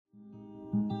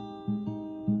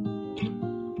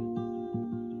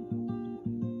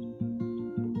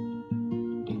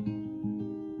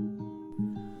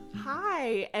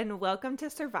and welcome to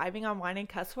Surviving on Wine and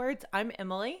Cuss Words. I'm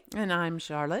Emily. And I'm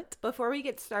Charlotte. Before we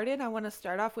get started, I want to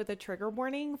start off with a trigger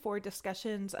warning for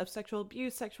discussions of sexual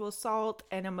abuse, sexual assault,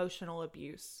 and emotional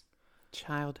abuse.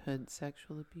 Childhood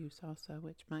sexual abuse also,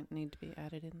 which might need to be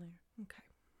added in there.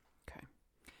 Okay.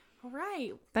 All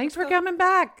right. Thanks for coming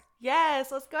back.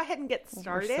 Yes, let's go ahead and get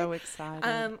started. We're so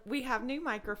excited. We have new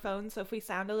microphones, so if we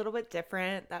sound a little bit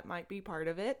different, that might be part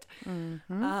of it.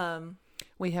 Mm-hmm.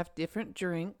 We have different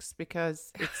drinks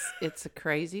because it's a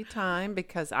crazy time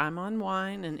because I'm on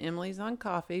wine and Emily's on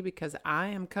coffee because I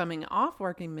am coming off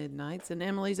working midnights and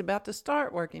Emily's about to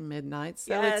start working midnights.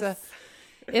 So Yes.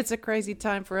 it's a crazy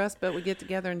time for us, but we get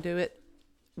together and do it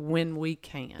when we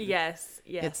can. Yes.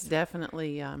 It's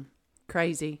definitely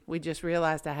crazy. We just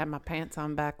realized I had my pants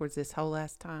on backwards this whole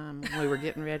last time when we were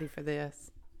getting ready for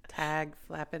this. Tag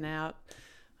flapping out.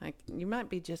 Like, you might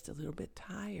be just a little bit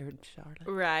tired, Charlotte.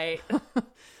 Right.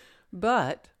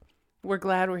 But we're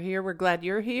glad we're here. We're glad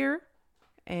you're here.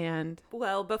 And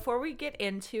Well, before we get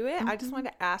into it, I just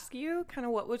wanted to ask you kind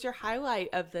of what was your highlight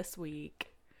of this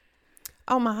week?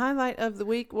 my highlight of the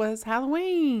week was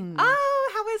Halloween.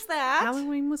 Oh, how is that?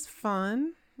 Halloween was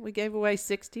fun. We gave away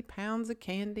 60 pounds of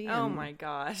candy. Oh and my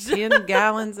gosh. 10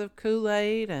 gallons of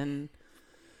Kool-Aid and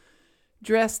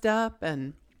dressed up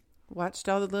and watched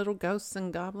all the little ghosts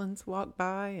and goblins walk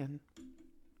by. And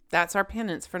that's our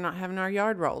penance for not having our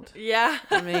yard rolled. Yeah.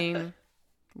 I mean,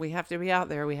 we have to be out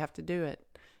there. We have to do it.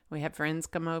 We had friends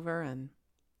come over and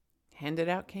handed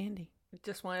out candy.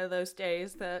 Just one of those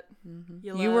days that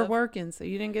you love. You were working, so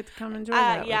you didn't get to come enjoy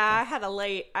that. Yeah, I had a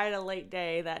late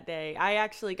day that day. I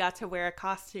actually got to wear a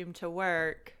costume to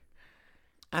work.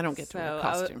 I don't get to wear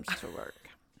costumes to work.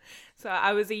 So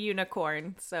I was a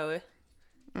unicorn. So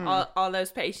all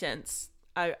those patients,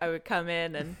 I would come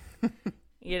in and,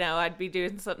 I'd be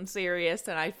doing something serious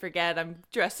and I'd forget I'm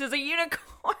dressed as a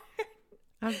unicorn.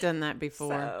 I've done that before.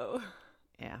 So.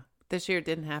 Yeah. This year it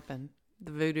didn't happen.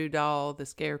 The voodoo doll, the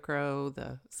scarecrow,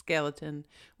 the skeleton.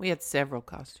 We had several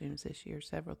costumes this year,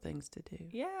 several things to do.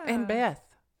 Yeah. And Beth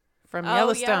from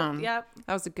Yellowstone. Yep.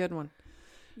 That was a good one.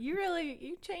 You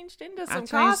changed into some I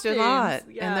changed costumes. a lot.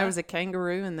 Yeah. And there was a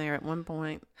kangaroo in there at one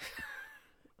point.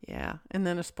 Yeah. And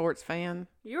then a sports fan.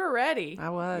 You were ready. I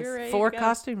was. You were ready 4 to go.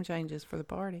 costume changes for the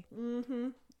party. Mm-hmm.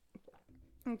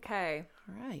 Okay.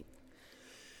 All right.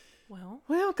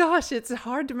 Well, gosh, it's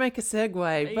hard to make a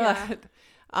segue, Yeah.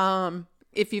 but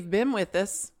if you've been with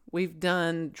us, we've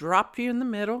dropped you in the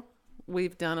middle.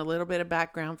 We've done a little bit of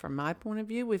background from my point of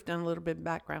view. We've done a little bit of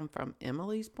background from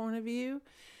Emily's point of view.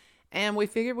 And we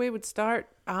figured we would start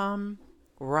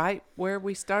right where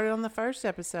we started on the first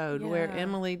episode, where Yeah.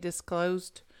 Emily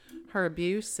disclosed her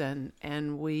abuse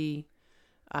and we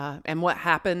and what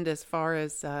happened as far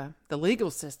as the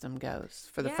legal system goes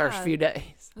for the first Yeah. few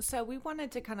days. So we wanted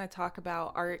to kind of talk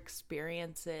about our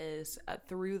experiences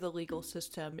through the legal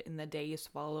system in the days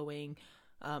following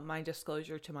my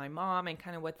disclosure to my mom and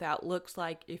kind of what that looks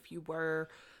like if you were,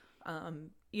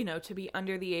 to be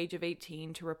under the age of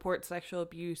 18 to report sexual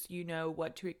abuse,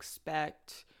 what to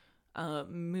expect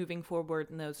moving forward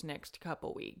in those next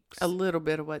couple weeks. A little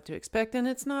bit of what to expect. And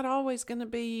it's not always going to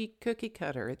be cookie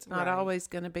cutter. It's not Right. always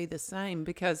going to be the same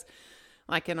because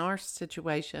like in our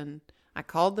situation, I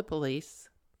called the police.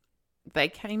 They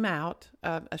came out,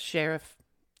 a sheriff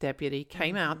deputy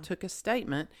came out, took a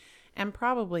statement, and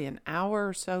probably an hour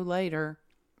or so later,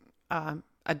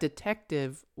 a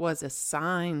detective was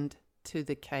assigned to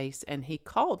the case and he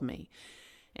called me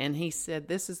and he said,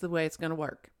 this is the way it's going to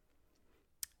work.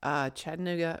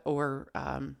 Chattanooga or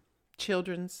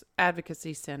Children's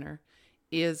Advocacy Center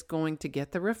is going to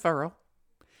get the referral.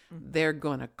 They're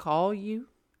going to call you.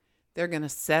 They're going to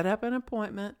set up an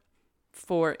appointment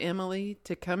for Emily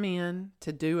to come in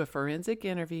to do a forensic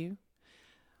interview.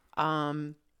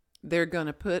 They're going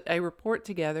to put a report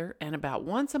together, and about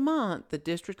once a month, the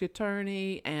district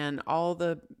attorney and all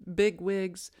the big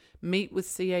wigs meet with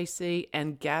CAC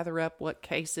and gather up what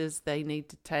cases they need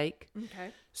to take.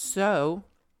 Okay. So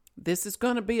this is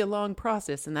going to be a long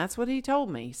process. And that's what he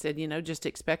told me. He said, just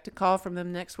expect a call from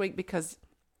them next week because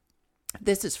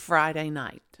this is Friday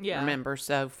night. Yeah. Remember?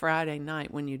 So Friday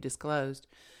night when you disclosed,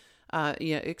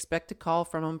 expect a call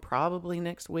from them probably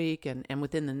next week. And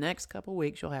within the next couple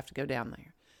weeks, you'll have to go down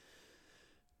there.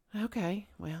 Okay.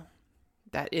 Well,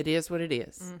 that it is what it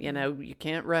is. Mm-hmm. You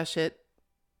can't rush it.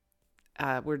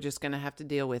 We're just going to have to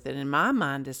deal with it. And my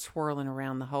mind is swirling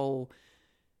around the whole.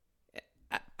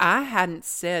 I hadn't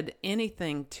said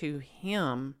anything to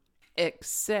him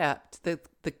except that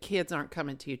the kids aren't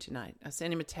coming to you tonight. I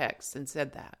sent him a text and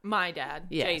said that. My dad,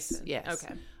 Yes, Jason. yes.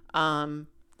 Okay.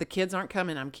 The kids aren't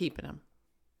coming. I'm keeping them.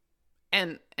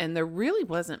 And there really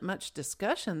wasn't much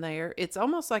discussion there. It's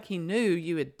almost like he knew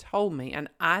you had told me, and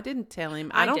I didn't tell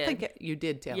him. I don't did. think you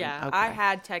did tell him. Yeah, Okay. I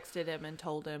had texted him and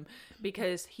told him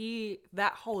because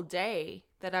that whole day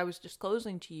that I was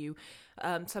disclosing to you,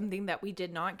 something that we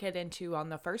did not get into on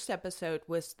the first episode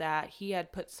was that he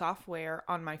had put software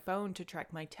on my phone to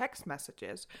track my text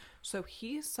messages. So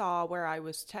he saw where I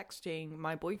was texting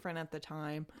my boyfriend at the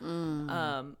time.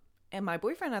 And my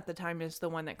boyfriend at the time is the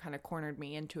one that kind of cornered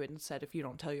me into it and said, if you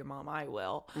don't tell your mom, I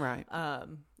will. Right.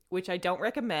 Which I don't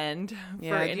recommend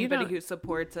for anybody who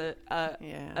supports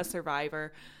a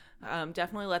survivor.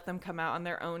 Definitely let them come out on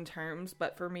their own terms.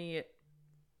 But for me,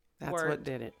 that's what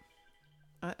did it.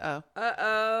 Uh-oh.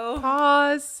 Uh-oh.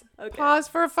 Pause. Okay. Pause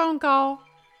for a phone call.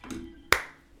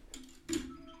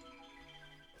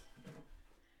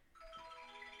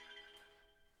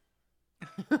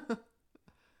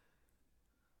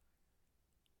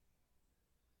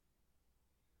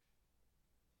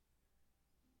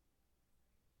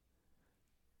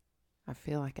 I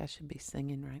feel like I should be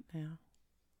singing right now.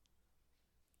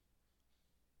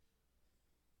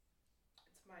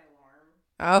 It's my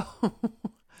alarm. Oh,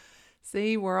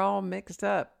 see, we're all mixed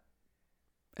up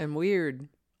and weird.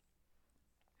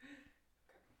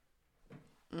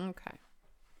 Okay.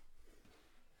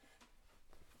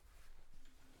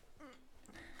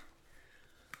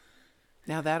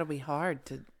 Now that'll be hard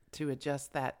to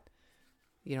adjust that.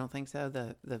 You don't think so?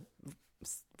 The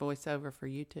voiceover for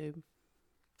YouTube.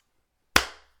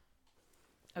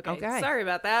 Okay. Sorry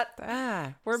about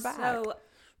that. We're back. So,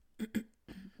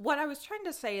 what I was trying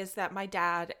to say is that my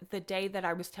dad, the day that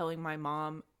I was telling my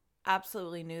mom,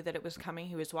 absolutely knew that it was coming.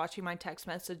 He was watching my text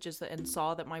messages and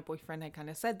saw that my boyfriend had kind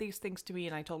of said these things to me,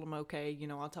 and I told him, okay,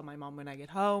 I'll tell my mom when I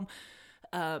get home.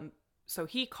 So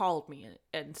he called me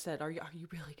and said, are you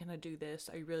really going to do this?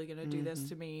 Are you really going to do this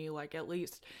to me? Like, at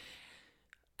least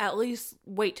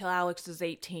wait till Alex is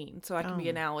 18 so I can be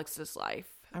in Alex's life.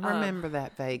 I remember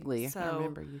that vaguely. So, I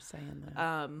remember you saying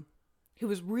that. He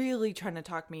was really trying to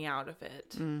talk me out of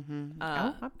it. Mm-hmm.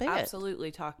 I bet.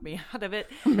 Absolutely talked me out of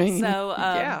it. I mean,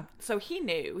 So he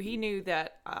knew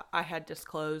that I had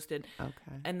disclosed, and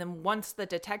then once the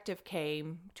detective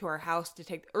came to our house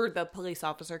the police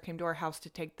officer came to our house to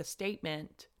take the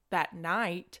statement that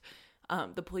night,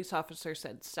 the police officer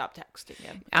said, stop texting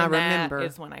him. And I remember. That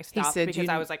is when I stopped because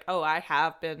I was like, oh, I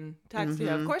have been texting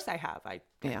him. Of course I have. I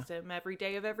text him every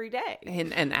day of every day.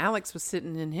 And Alex was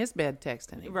sitting in his bed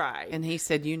texting him. Right. And he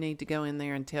said, you need to go in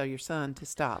there and tell your son to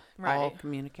stop all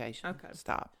communication. Okay.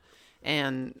 Stop.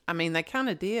 And, I mean, they kind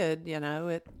of did,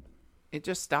 it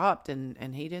just stopped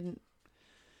and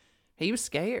he was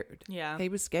scared. Yeah. He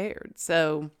was scared.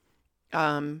 So,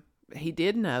 he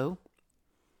did know,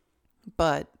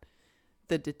 but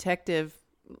the detective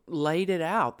laid it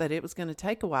out that it was going to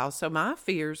take a while. So my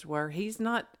fears were he's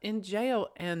not in jail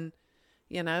and,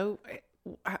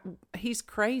 he's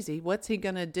crazy. What's he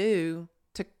going to do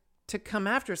to come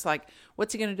after us? Like,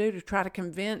 what's he going to do to try to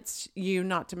convince you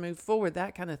not to move forward?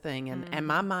 That kind of thing. And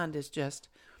my mind is just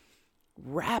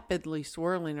rapidly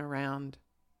swirling around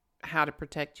how to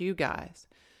protect you guys.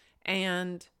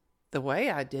 And the way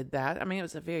I did that, I mean, it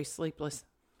was a very sleepless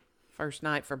first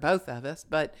night for both of us,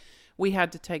 but we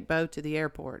had to take Bo to the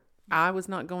airport. I was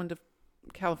not going to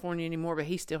California anymore, but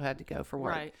he still had to go for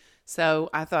work. Right. So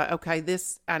I thought, okay,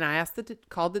 and I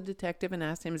called the detective and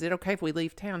asked him, is it okay if we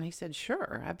leave town? He said,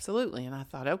 sure, absolutely. And I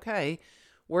thought, okay,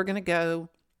 we're going to go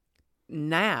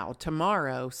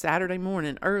tomorrow, Saturday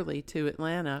morning, early to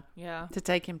Atlanta to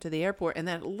take him to the airport. And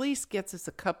that at least gets us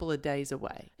a couple of days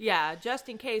away. Yeah, just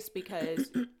in case,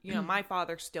 because, my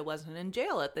father still wasn't in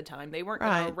jail at the time. They weren't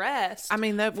going to arrest. I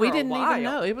mean, we didn't even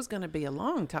know. It was going to be a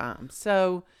long time.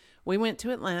 So we went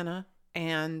to Atlanta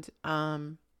and,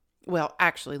 well,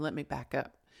 actually, let me back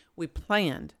up. We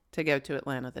planned to go to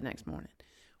Atlanta the next morning.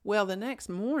 Well, the next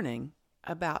morning,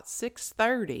 about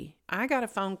 6:30, I got a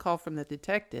phone call from the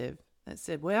detective that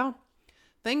said, well,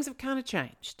 things have kind of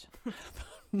changed.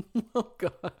 Oh,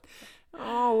 God.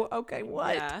 Oh, okay,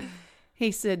 what? Yeah.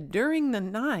 He said, during the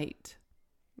night,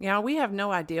 we have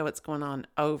no idea what's going on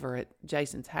over at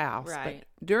Jason's house. Right.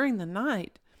 But during the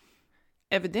night,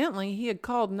 evidently, he had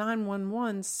called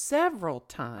 911 several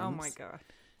times. Oh, my God.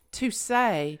 To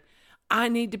say, I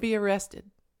need to be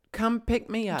arrested. Come pick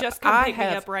me up. Just come pick me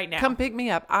up right now. Come pick me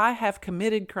up. I have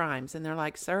committed crimes. And they're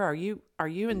like, sir, are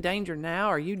you in danger now?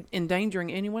 Are you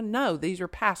endangering anyone? No, these are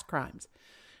past crimes.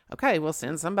 Okay, we'll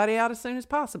send somebody out as soon as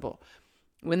possible.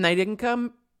 When they didn't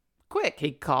come quick,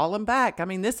 he'd call them back. I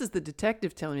mean, this is the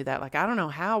detective telling me that. Like, I don't know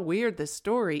how weird this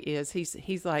story is.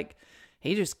 He's like,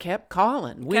 he just kept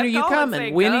calling. When are you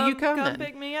coming? When are you coming? Come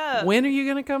pick me up. When are you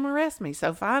going to come arrest me?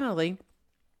 So finally,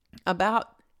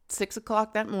 About 6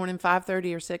 o'clock that morning,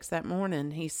 5:30 or 6 that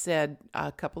morning, he said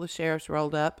a couple of sheriffs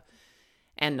rolled up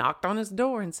and knocked on his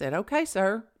door and said, "Okay,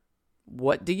 sir,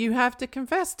 what do you have to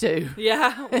confess to?"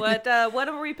 Yeah. What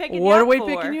are we picking you What up are we for?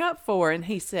 picking you up for? And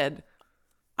he said,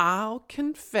 "I'll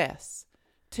confess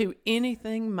to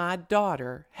anything my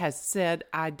daughter has said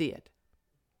I did."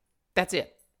 That's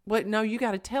it. What? No, you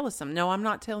got to tell us something. No, I'm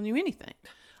not telling you anything.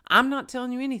 I'm not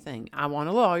telling you anything. I want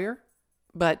a lawyer,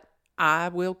 but I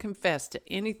will confess to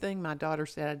anything my daughter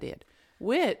said I did.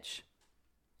 Which,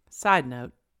 side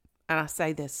note, and I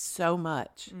say this so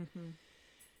much,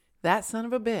 that son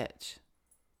of a bitch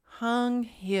hung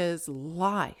his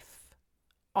life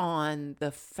on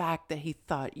the fact that he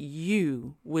thought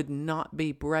you would not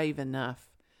be brave enough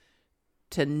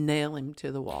to nail him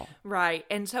to the wall. Right.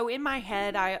 And so in my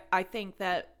head, I think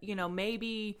that,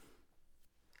 maybe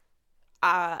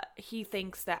he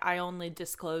thinks that I only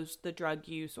disclosed the drug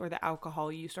use or the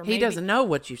alcohol use. Or He doesn't know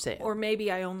what you said. Or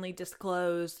maybe I only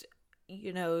disclosed,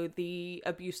 the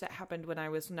abuse that happened when I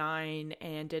was 9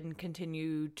 and didn't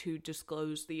continue to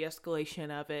disclose the escalation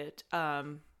of it.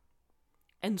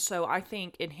 And so I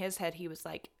think in his head, he was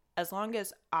like, as long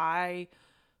as I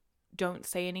don't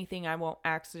say anything, I won't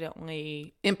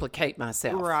accidentally implicate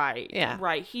myself. Right. Yeah.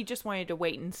 Right. He just wanted to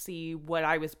wait and see what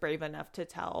I was brave enough to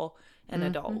tell an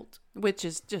adult. Which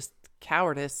is just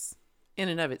cowardice in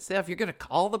and of itself. You're going to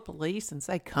call the police and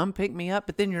say, "Come pick me up,"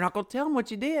 but then you're not going to tell them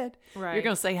what you did. Right. You're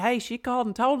going to say, "Hey, she called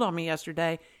and told on me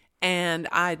yesterday, and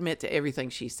I admit to everything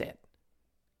she said."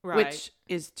 Right. Which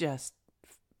is just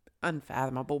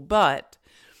unfathomable. But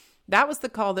that was the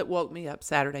call that woke me up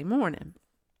Saturday morning.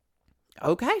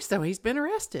 Okay, so he's been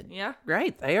arrested. Yeah.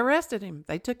 Great. They arrested him.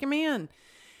 They took him in.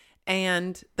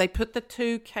 And they put the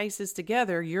two cases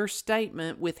together, your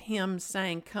statement with him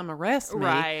saying, "Come arrest me."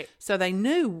 Right. So they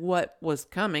knew what was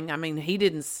coming. I mean, he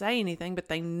didn't say anything, but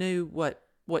they knew what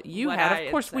you What had. I Of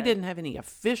had course, we said. didn't have any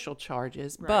official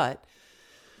charges, Right. but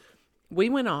we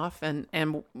went off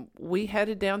and we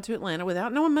headed down to Atlanta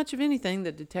without knowing much of anything.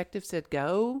 The detective said,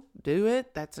 "Go, do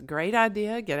it. That's a great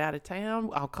idea. Get out of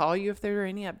town. I'll call you if there are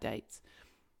any updates."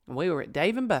 And we were at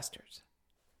Dave & Buster's.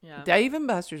 Yeah. Dave &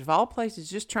 Buster's, of all places,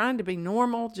 just trying to be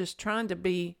normal, just trying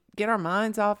to get our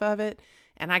minds off of it.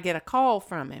 And I get a call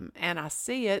from him, and I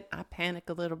see it. I panic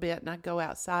a little bit, and I go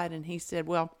outside, and he said,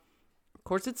 "Well, of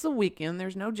course, it's the weekend.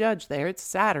 There's no judge there. It's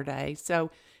Saturday."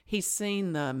 So he's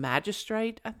seen the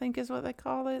magistrate, I think is what they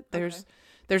call it. There's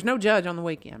no judge on the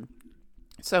weekend.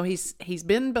 So he's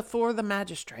been before the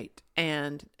magistrate,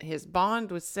 and his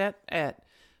bond was set at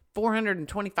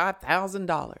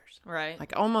 $425,000. Right.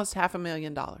 Like almost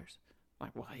 $500,000.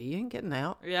 Like, well, he ain't getting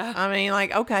out. Yeah. I mean,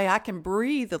 like, okay, I can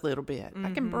breathe a little bit.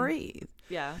 I can breathe.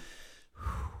 Yeah.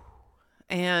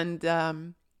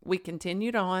 And we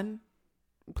continued on,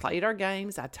 played our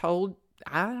games. I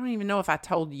don't even know if I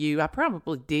told you. I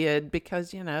probably did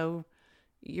because,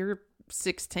 you're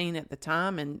 16 at the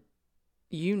time and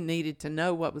you needed to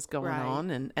know what was going Right.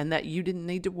 on and that you didn't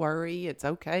need to worry. It's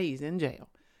okay. He's in jail.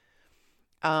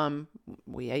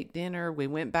 We ate dinner. We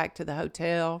went back to the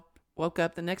hotel. Woke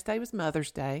up. The next day was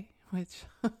Mother's Day, which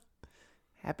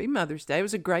happy Mother's Day. It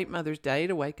was a great Mother's Day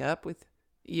to wake up with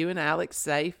you and Alex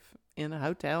safe in a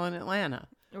hotel in Atlanta.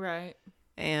 Right.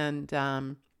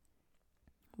 And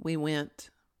we went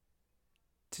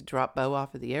to drop Bo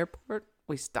off at the airport.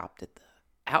 We stopped at the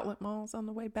outlet malls on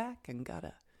the way back and got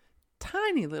a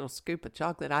tiny little scoop of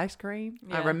chocolate ice cream.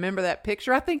 Yeah. I remember that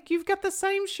picture. I think you've got the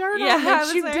same shirt Yeah, on I that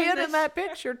was you wearing did this in that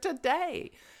picture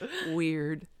today.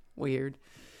 Weird.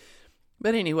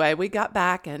 But anyway, we got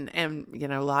back and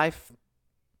life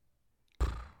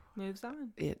Moves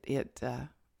on.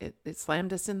 it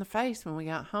slammed us in the face when we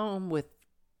got home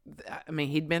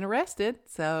he'd been arrested,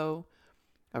 so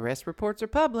arrest reports are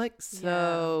public,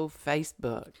 so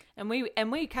Facebook. And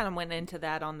we kind of went into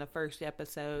that on the first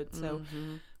episode, so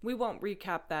we won't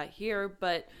recap that here,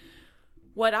 but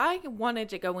what I wanted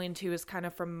to go into is kind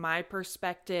of from my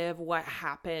perspective what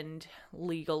happened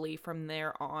legally from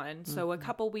there on. So a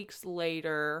couple weeks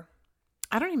later,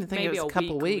 I don't even think it maybe was a a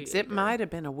couple week weeks. It later. might have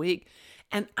been a week.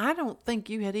 And I don't think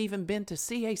you had even been to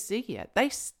CAC yet. They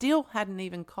still hadn't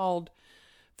even called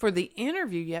for the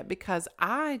interview yet because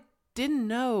I didn't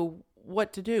know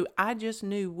what to do. I just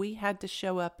knew we had to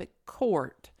show up at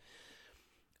court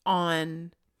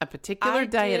on a particular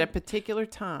day at a particular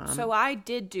time. so I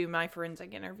did do my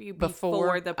forensic interview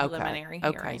before the preliminary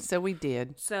hearing. Okay, so we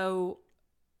did. So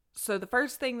the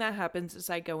first thing that happens is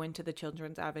I go into the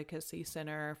Children's Advocacy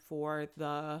Center for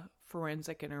the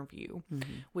forensic interview,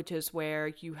 which is where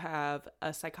you have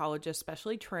a psychologist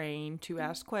specially trained to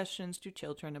ask questions to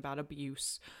children about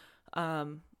abuse.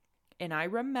 And I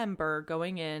remember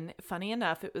going in, funny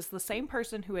enough, it was the same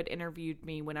person who had interviewed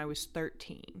me when I was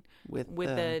 13 with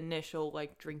the initial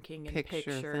like drinking and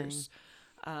pictures.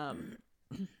 And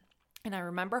I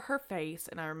remember her face,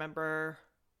 and I remember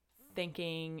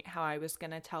thinking how I was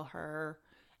going to tell her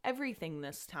everything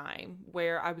this time,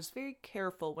 where I was very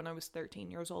careful when I was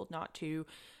 13 years old not to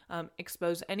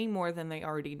expose any more than they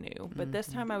already knew. But this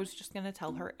time I was just going to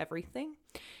tell her everything.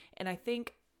 And I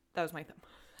think that was my thumb.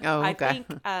 Oh, okay.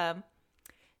 I think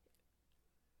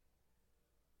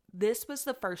this was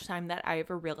the first time that I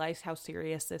ever realized how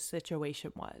serious this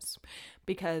situation was.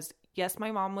 Because yes,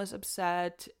 my mom was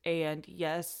upset, and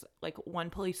yes, like one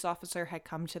police officer had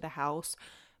come to the house,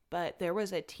 but there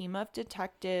was a team of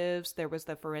detectives, there was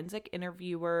the forensic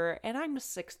interviewer, and I'm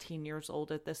 16 years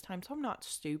old at this time, so I'm not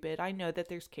stupid. I know that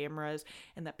there's cameras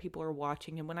and that people are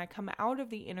watching, and when I come out of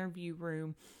the interview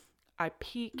room, I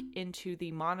peek into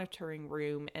the monitoring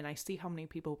room and I see how many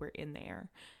people were in there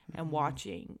and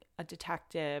watching. A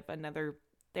detective, another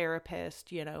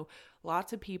therapist,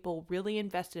 lots of people really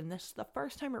invested in this. Is the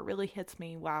first time it really hits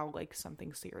me, wow, like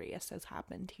something serious has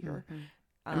happened here.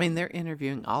 I mean, they're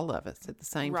interviewing all of us at the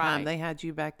same time. They had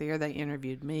you back there. They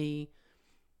interviewed me.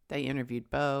 They interviewed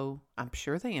Bo. I'm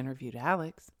sure they interviewed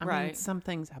Alex. I mean, some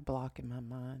things I block in my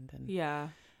mind. And yeah.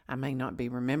 I may not be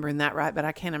remembering that right, but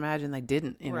I can't imagine they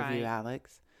didn't interview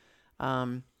Alex.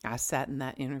 I sat in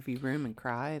that interview room and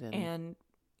cried. And,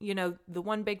 the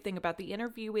one big thing about the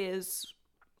interview is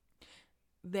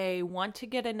they want to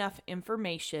get enough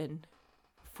information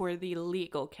for the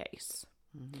legal case.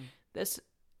 Mm-hmm. This,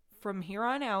 from here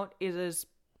on out, is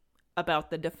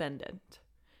about the defendant.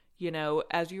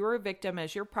 As you're a victim,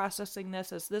 as you're processing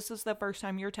this, as this is the first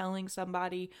time you're telling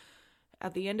somebody,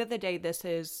 at the end of the day, this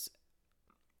is,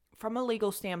 from a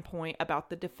legal standpoint,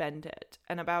 about the defendant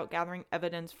and about gathering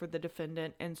evidence for the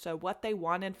defendant. And so what they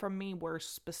wanted from me were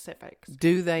specifics.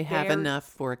 Do they have enough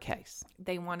for a case?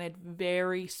 They wanted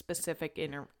very specific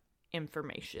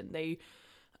information. They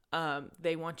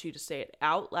want you to say it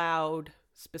out loud,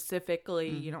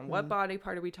 specifically, what body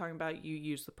part are we talking about? You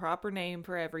use the proper name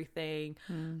for everything.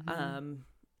 And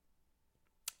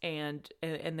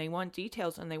they want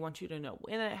details, and they want you to know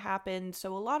when it happened.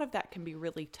 So a lot of that can be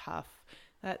really tough.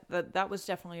 That was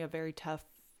definitely a very tough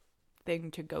thing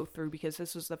to go through, because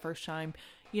this was the first time,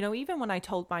 even when I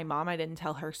told my mom, I didn't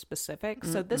tell her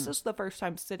specifics. So this is the first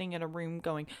time sitting in a room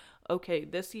going, okay,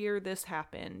 this year this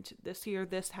happened. This year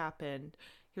this happened.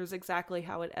 Here's exactly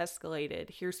how it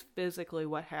escalated. Here's physically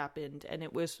what happened. And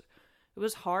it was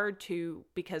hard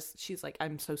because she's like,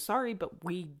 I'm so sorry, but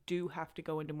we do have to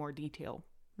go into more detail.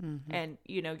 Mm-hmm. And,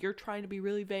 you're trying to be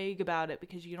really vague about it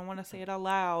because you don't want to say it out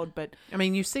loud. But I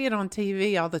mean, you see it on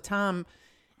TV all the time,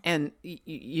 and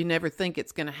you never think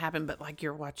it's going to happen. But like,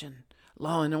 you're watching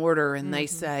Law and Order, and they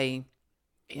say,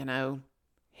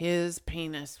 his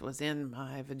penis was in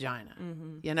my vagina,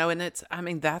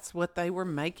 and that's what they were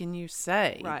making you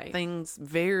say. Right. Things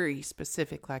very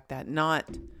specific like that. Not,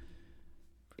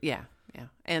 yeah.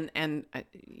 And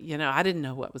I didn't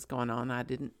know what was going on.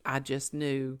 I just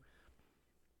knew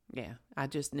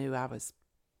I was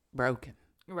broken.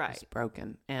 Right. I was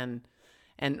broken. And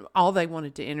all they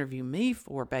wanted to interview me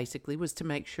for basically was to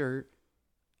make sure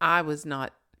I was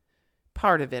not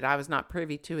part of it. I was not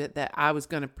privy to it, that I was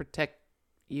going to protect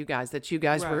you guys, that you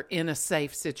guys were in a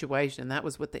safe situation. That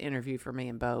was what the interview for me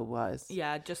and Bo was.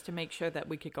 Yeah, just to make sure that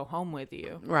we could go home with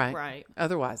you. Right. Right.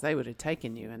 Otherwise, they would have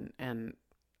taken you, and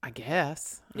I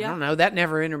guess. I don't know. That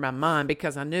never entered my mind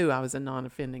because I knew I was a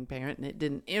non-offending parent, and it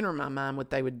didn't enter my mind what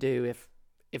they would do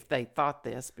if they thought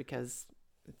this, because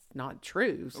it's not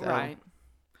true. So, right.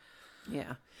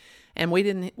 Yeah. And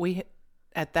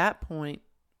at that point,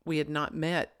 we had not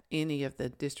met any of the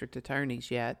district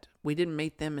attorneys yet. We didn't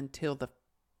meet them until the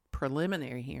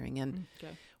preliminary hearing. And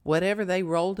whatever they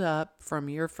rolled up from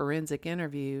your forensic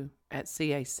interview at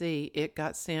CAC, it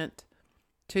got sent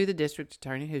to the district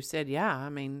attorney, who said,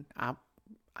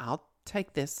 I'll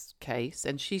take this case.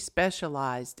 And she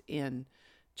specialized in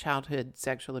childhood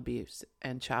sexual abuse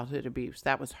and childhood abuse.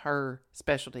 That was her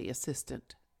specialty,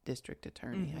 assistant district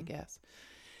attorney, I guess.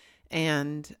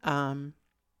 And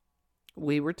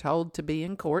we were told to be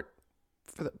in court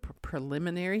for the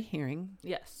preliminary hearing.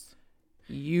 Yes.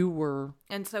 You were.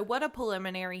 And so what a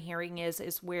preliminary hearing is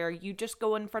where you just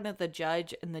go in front of the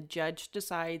judge, and the judge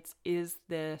decides, is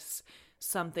this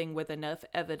something with enough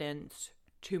evidence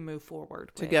to move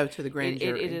forward with? To go to the grand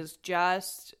jury. It is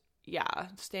just,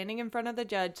 standing in front of the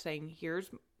judge saying, here's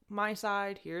my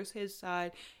side, here's his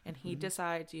side, and he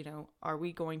decides, are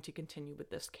we going to continue with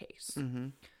this case? Mm-hmm.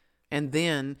 And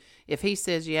then if he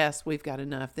says, yes, we've got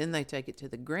enough, then they take it to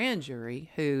the grand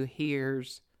jury, who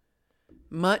hears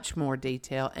much more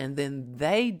detail, and then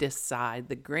they decide,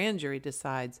 the grand jury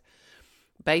decides,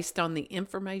 based on the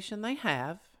information they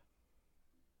have,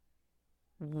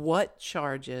 what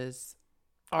charges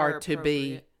are to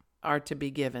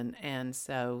be given. And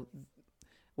so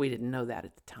we didn't know that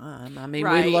at the time. I mean,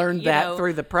 Right. we learned that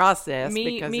through the process.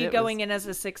 Me because going in as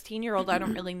a 16-year-old, I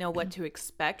don't really know what to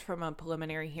expect from a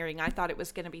preliminary hearing. I thought it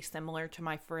was going to be similar to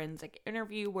my forensic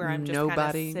interview, where I'm just kind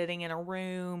of sitting in a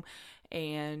room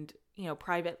and,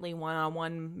 privately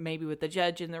one-on-one, maybe with the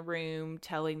judge in the room,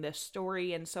 telling this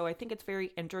story. And so I think it's very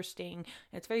interesting.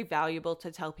 It's very valuable to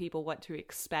tell people what to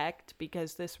expect,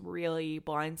 because this really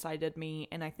blindsided me.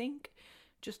 And I think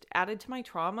just added to my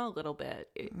trauma a little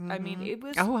bit. I mean, it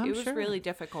was sure. really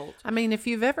difficult. I mean, if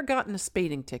you've ever gotten a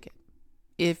speeding ticket,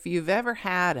 if you've ever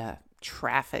had a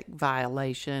traffic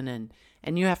violation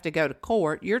and you have to go to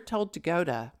court, you're told to go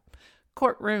to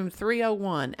courtroom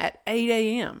 301 at 8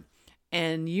 a.m.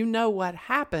 And you know what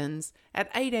happens at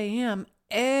 8 a.m.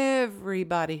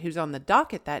 Everybody who's on the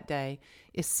docket that day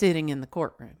is sitting in the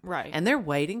courtroom. Right. And they're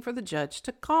waiting for the judge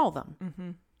to call them. Mm-hmm.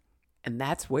 And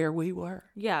that's where we were.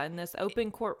 Yeah, in this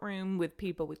open courtroom with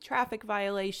people with traffic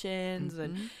violations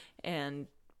and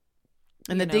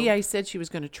the DA said she was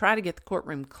going to try to get the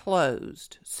courtroom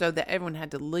closed so that everyone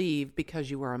had to leave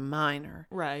because you were a minor.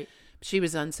 Right. She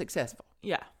was unsuccessful.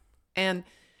 Yeah. And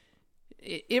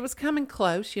it was coming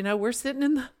close. We're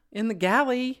sitting in the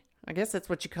galley. I guess that's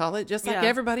what you call it, just like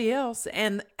everybody else.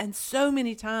 And so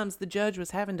many times the judge was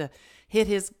having to hit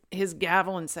his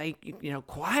gavel and say,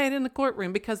 quiet in the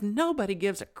courtroom, because nobody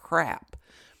gives a crap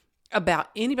about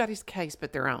anybody's case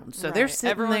but their own. So they're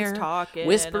sitting Everyone's there talking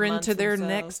whispering to their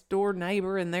themselves. next door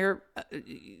neighbor, and they're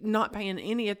not paying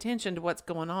any attention to what's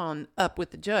going on up with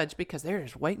the judge, because they're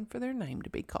just waiting for their name to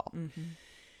be called. Mm-hmm.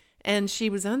 And she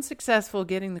was unsuccessful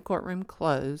getting the courtroom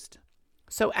closed.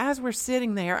 So as we're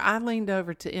sitting there, I leaned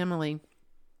over to Emily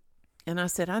and I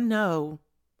said, I know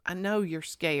you're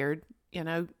scared.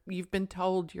 You've been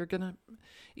told you're going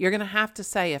to have to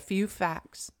say a few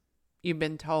facts. You've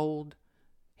been told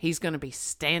he's going to be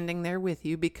standing there with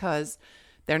you, because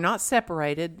they're not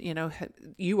separated.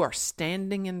 You are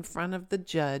standing in front of the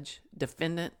judge,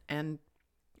 defendant, and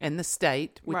the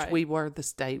state, which we were the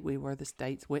state. We were the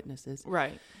state's witnesses.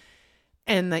 Right.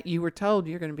 And that you were told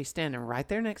you're going to be standing right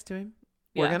there next to him.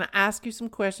 We're going to ask you some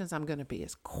questions. I'm going to be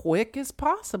as quick as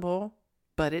possible,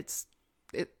 but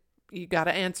you got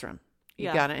to answer them.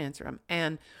 You got to answer them.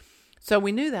 And so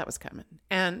we knew that was coming.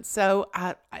 And so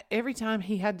I every time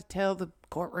he had to tell the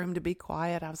courtroom to be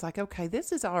quiet, I was like, okay,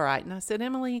 this is all right. And I said,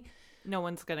 Emily, no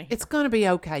one's going to hear. It's going to be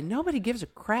okay. Nobody gives a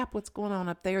crap what's going on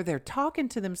up there. They're talking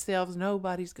to themselves.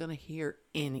 Nobody's going to hear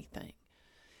anything.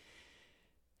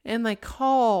 And they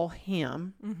call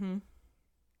him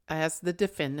as the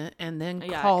defendant, and then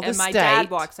call the state. And my dad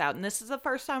walks out, and this is the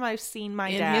first time I've seen my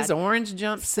dad in his orange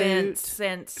jumpsuit,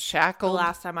 since shackled. The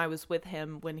last time I was with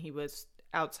him when he was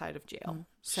outside of jail.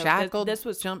 So shackled. This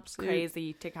was jumpsuit.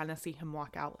 crazy to kind of see him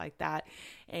walk out like that,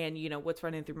 and what's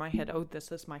running through my head? Oh,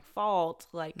 this is my fault.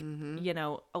 Like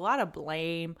a lot of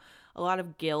blame, a lot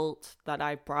of guilt that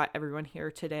I brought everyone here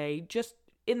today. Just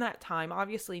in that time,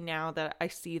 obviously now that I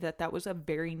see that was a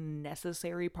very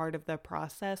necessary part of the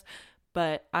process,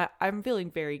 but I'm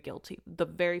feeling very guilty. The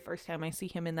very first time I see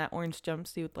him in that orange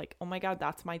jumpsuit, like, oh my God,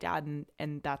 that's my dad,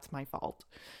 and that's my fault.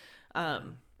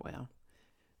 Well,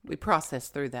 we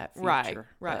processed through that future.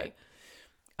 Right.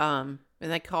 And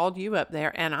they called you up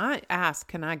there, and I asked,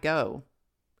 can I go?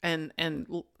 And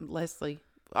Leslie,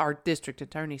 our district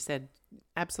attorney, said,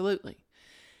 absolutely.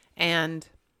 And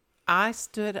I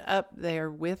stood up there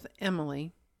with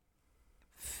Emily,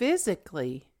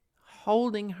 physically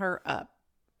holding her up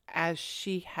as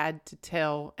she had to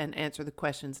tell and answer the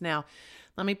questions. Now,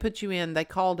 let me put you in. They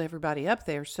called everybody up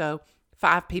there. So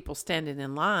 5 people standing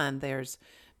in line. There's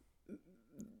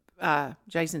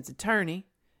Jason's attorney,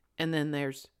 and then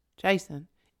there's Jason,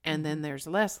 and then there's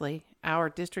Leslie, our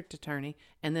district attorney,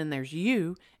 and then there's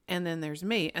you, and then there's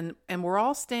me. And we're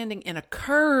all standing in a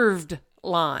curved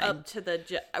line up to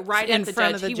the right in at the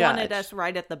front judge. of the He judge. wanted us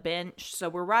right at the bench, so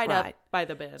we're right up by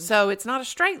the bench. So it's not a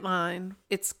straight line;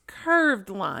 it's curved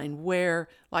line where,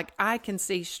 like, I can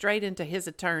see straight into his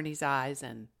attorney's eyes,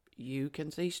 and you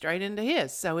can see straight into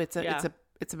his. So it's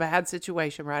a bad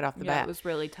situation right off the bat. It was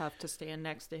really tough to stand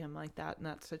next to him like that in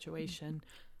that situation.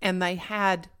 And they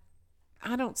had,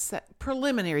 I don't say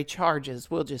preliminary charges.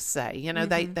 We'll just say,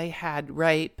 they had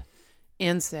rape,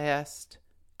 incest,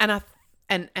 and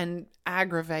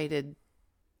aggravated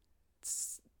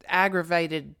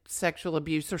sexual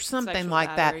abuse or something Sexual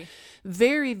like battery. that.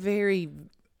 Very, very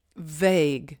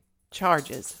vague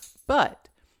charges. But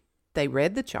they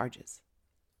read the charges.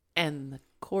 And the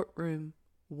courtroom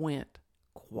went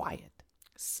quiet.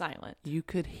 Silent. You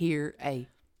could hear a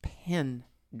pin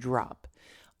drop.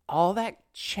 All that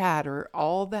chatter,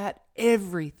 all that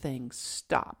everything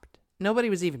stopped. Nobody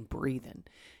was even breathing.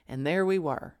 And there we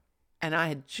were. And I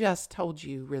had just told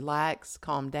you, relax,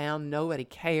 calm down. Nobody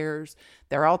cares.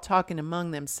 They're all talking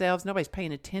among themselves. Nobody's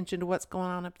paying attention to what's going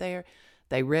on up there.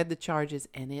 They read the charges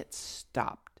and it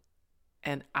stopped.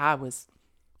 And I was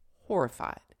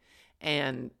horrified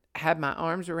and had my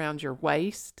arms around your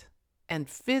waist and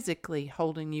physically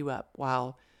holding you up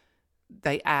while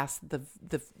they asked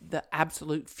the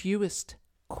absolute fewest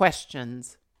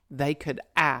questions they could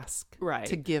ask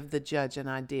to give the judge an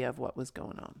idea of what was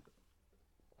going on.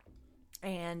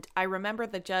 And I remember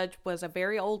the judge was a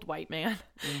very old white man,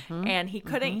 and he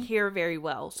couldn't hear very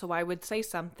well. So I would say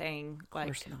something like,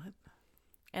 of course not.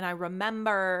 And I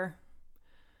remember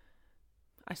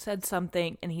I said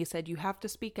something, and he said, "You have to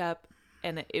speak up."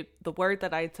 And the word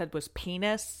that I had said was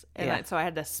penis. And so I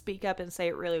had to speak up and say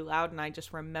it really loud. And I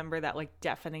just remember that like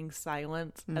deafening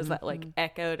silence as that like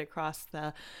echoed across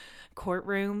the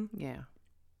courtroom. Yeah.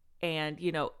 And,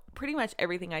 you know, pretty much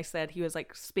everything I said, he was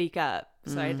like, speak up.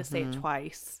 So I had to say it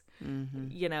twice,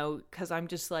 you know, because I'm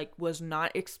just like, was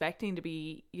not expecting to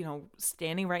be, you know,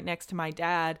 standing right next to my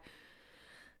dad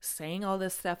saying all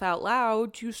this stuff out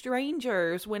loud to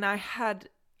strangers when I had...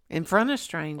 In front of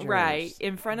strangers. Right.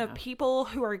 In front of people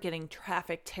who are getting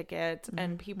traffic tickets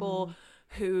and people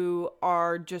who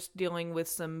are just dealing with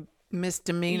some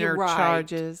misdemeanor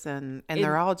charges and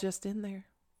they're all just in there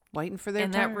waiting for their turn.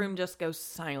 And that room just goes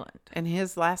silent. And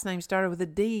his last name started with a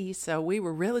D, so we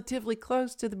were relatively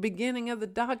close to the beginning of the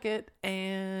docket,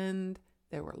 and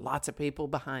there were lots of people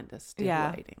behind us still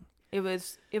waiting. It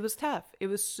was tough. It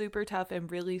was super tough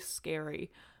and really scary.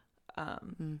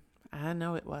 I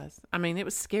know it was. I mean, it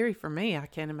was scary for me. I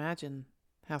can't imagine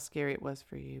how scary it was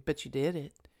for you. But you did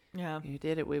it. Yeah. You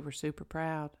did it. We were super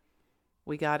proud.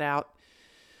 We got out.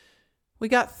 We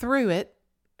got through it.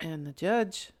 And the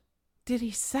judge, did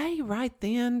he say right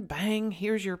then, bang,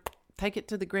 here's your, take it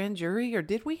to the grand jury? Or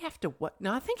did we have to what?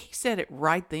 No, I think he said it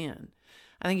right then.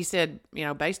 I think he said, you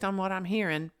know, based on what I'm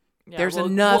hearing, there's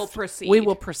enough. We'll proceed. We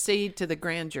will proceed to the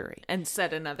grand jury. And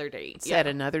set another date. Set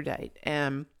another date.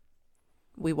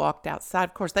 We walked outside.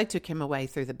 Of course, they took him away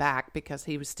through the back because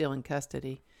he was still in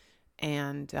custody.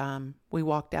 And we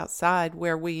walked outside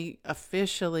where we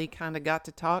officially kind of got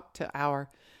to talk to our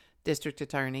district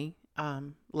attorney.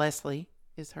 Leslie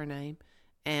is her name.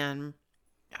 And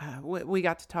we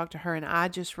got to talk to her. And I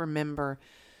just remember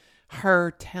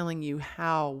her telling you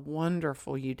how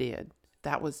wonderful you did.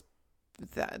 That was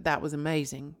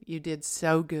amazing. You did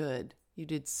so good. You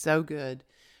did so good.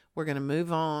 We're going to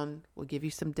move on. We'll give you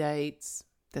some dates,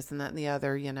 this and that and the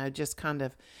other, you know, just kind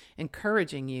of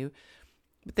encouraging you.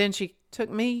 But then she took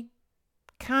me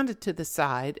kind of to the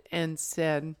side and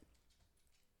said,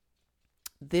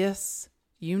 this,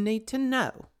 you need to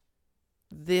know,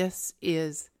 this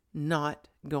is not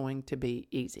going to be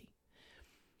easy.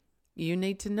 You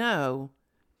need to know,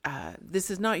 this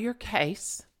is not your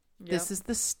case. Yep. This is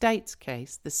the state's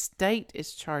case. The state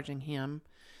is charging him.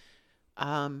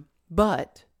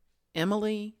 But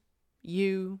Emily,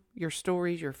 you, your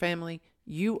stories, your family,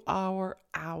 you are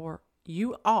our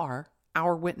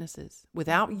witnesses.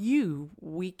 Without you,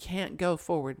 we can't go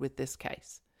forward with this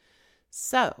case.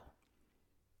 So,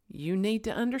 you need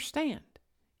to understand,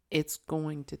 it's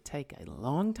going to take a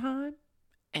long time,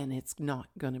 and it's not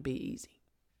going to be easy.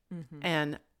 Mm-hmm.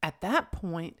 And at that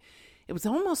point, it was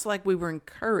almost like we were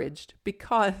encouraged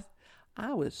because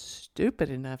I was stupid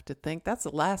enough to think that's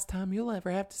the last time you'll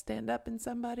ever have to stand up in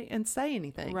somebody and say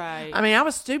anything. Right. I mean, I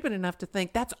was stupid enough to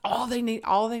think that's all they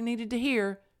needed to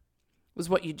hear was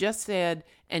what you just said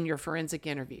and your forensic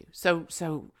interview.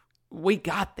 So we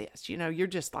got this. You know, you're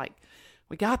just like,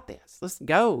 we got this. Let's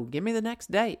go. Give me the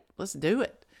next date. Let's do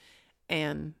it.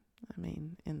 And I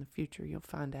mean, in the future, you'll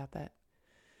find out that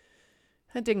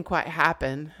didn't quite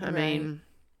happen. I mean,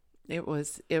 it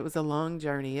was a long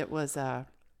journey. It was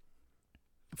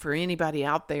for anybody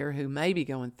out there who may be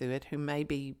going through it, who may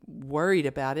be worried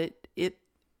about it,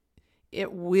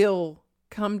 it will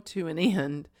come to an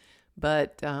end.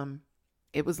 But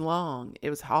it was long. It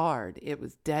was hard. It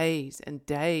was days and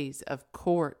days of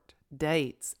court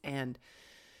dates and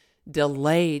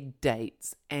delayed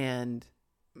dates and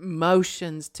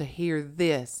motions to hear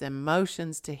this and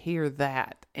motions to hear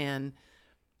that and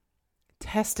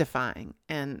testifying.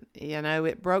 And, you know,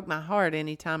 it broke my heart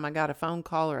anytime I got a phone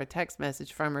call or a text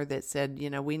message from her that said, you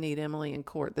know, we need Emily in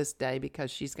court this day because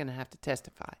she's going to have to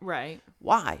testify. Right.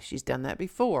 Why? She's done that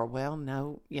before. Well,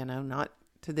 no, you know, not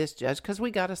to this judge because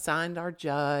we got assigned our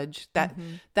judge.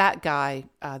 That guy,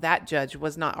 that judge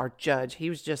was not our judge. He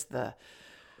was just the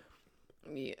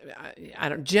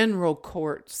general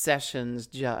court sessions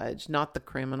judge, not the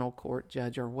criminal court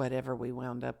judge or whatever we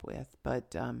wound up with.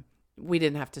 But we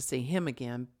didn't have to see him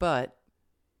again, but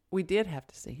we did have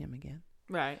to see him again.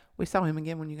 Right. We saw him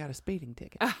again when you got a speeding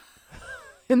ticket.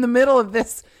 In the middle of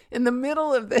this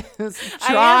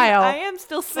trial. I am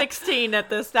still 16 at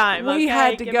this time. We okay?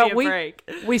 had to Give go. me a break.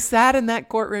 We sat in that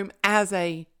courtroom as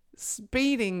a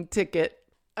speeding ticket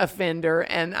offender,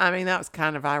 and I mean that was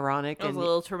kind of ironic. It was and a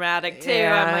little traumatic too.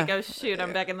 Yeah. I'm like, oh shoot,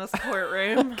 I'm back in this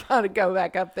courtroom. Gotta go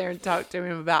back up there and talk to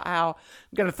him about how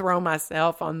I'm gonna throw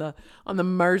myself on the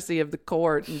mercy of the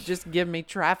court and just give me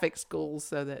traffic school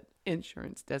so that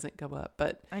insurance doesn't go up.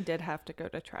 But I did have to go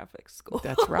to traffic school.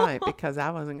 that's right, because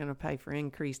I wasn't gonna pay for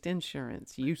increased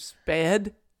insurance. You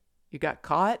sped, you got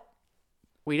caught.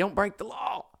 We don't break the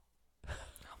law.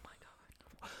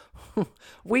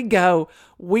 We go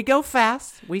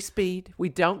fast. We speed. We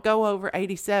don't go over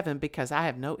 87 because I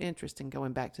have no interest in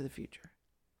going back to the future.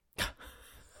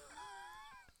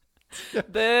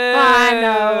 Boo, I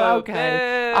know.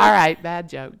 Okay. boo. All right. Bad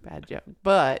joke.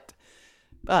 But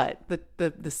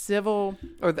the civil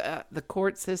or the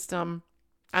court system,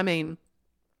 I mean,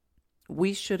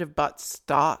 we should have bought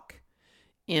stock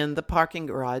in the parking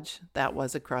garage that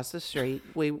was across the street.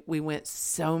 We went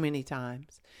so many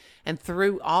times. And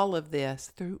through all of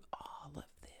this,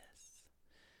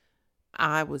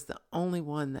 I was the only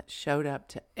one that showed up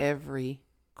to every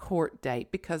court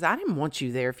date because I didn't want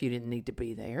you there if you didn't need to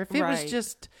be there. If it was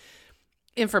just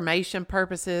information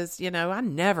purposes, I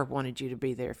never wanted you to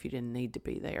be there if you didn't need to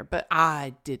be there. But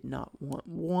I did not want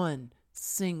one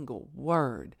single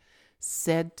word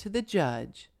said to the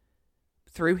judge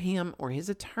through him or his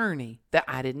attorney that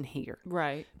I didn't hear.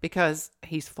 Right. Because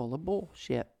he's full of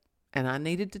bullshit. And I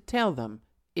needed to tell them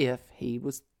if he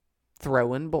was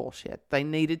throwing bullshit. They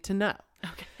needed to know.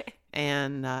 Okay.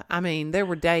 And, I mean, there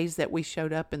were days that we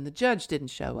showed up and the judge didn't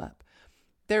show up.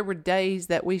 There were days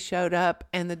that we showed up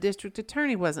and the district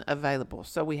attorney wasn't available,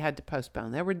 so we had to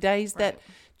postpone. There were days that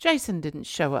Jason didn't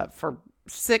show up for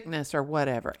sickness or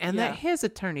whatever, and that his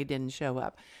attorney didn't show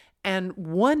up. And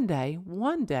one day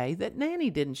that Nanny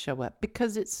didn't show up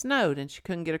because it snowed and she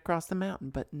couldn't get across the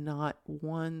mountain. But not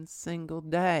one single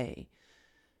day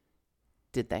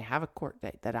did they have a court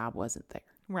date that I wasn't there.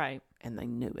 Right. And they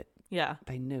knew it. Yeah.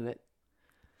 They knew it.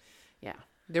 Yeah.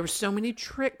 There were so many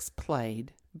tricks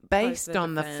played based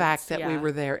on the fact that we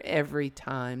were there every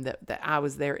time, that I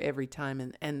was there every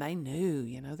time. And they knew,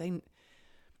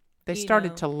 they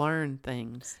started to learn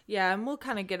things. Yeah, and we'll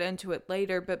kind of get into it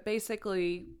later, but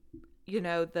basically,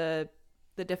 the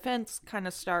defense kind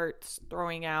of starts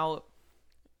throwing out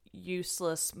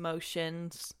useless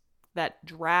motions that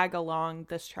drag along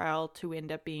this trial to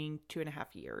end up being 2.5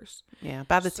 years. Yeah,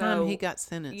 by the time he got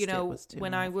sentenced, it was 2.5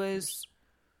 when I was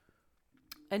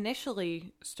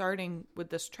initially starting with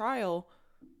this trial,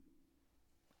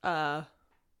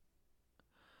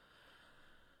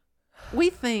 we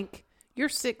think... You're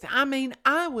 6. I mean,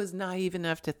 I was naive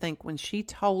enough to think when she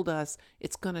told us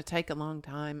it's going to take a long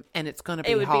time and it's going to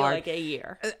be hard. It would be like a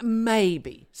year.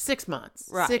 Maybe 6 months.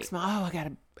 Right. 6 months. Oh,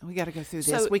 we got to go through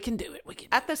this. We can do it.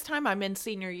 At this time, I'm in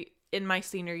my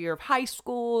senior year of high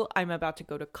school. I'm about to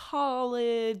go to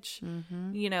college.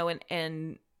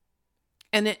 Mm-hmm.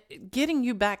 And getting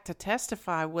you back to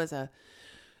testify was a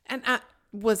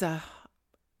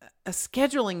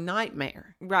scheduling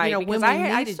nightmare. Right. Because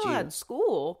I still had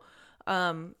school.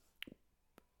 I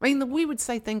mean, we would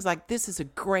say things like, this is a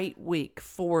great week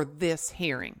for this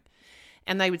hearing.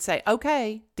 And they would say,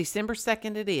 okay, December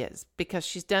 2nd it is, because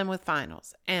she's done with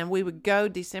finals. And we would go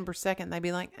December 2nd, and they'd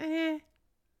be like,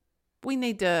 we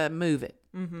need to move it.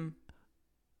 Mm-hmm.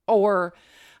 Or,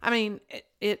 I mean,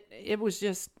 it was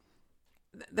just,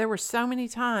 there were so many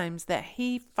times that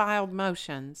he filed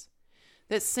motions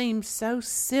that seemed so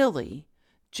silly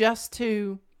just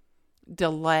to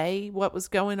delay what was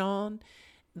going on,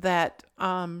 that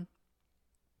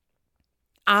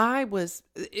it was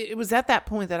at that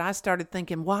point that I started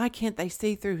thinking, why can't they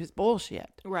see through his bullshit?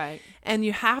 Right. And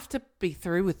you have to be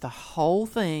through with the whole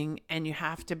thing, and you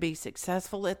have to be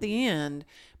successful at the end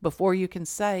before you can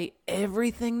say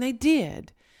everything they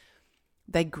did.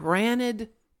 They granted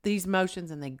these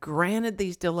motions and they granted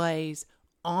these delays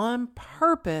on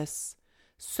purpose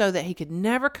so that he could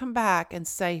never come back and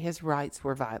say his rights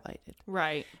were violated.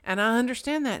 Right. And I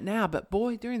understand that now, but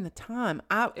boy, during the time,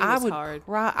 I would hard.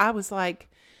 cry. I was like,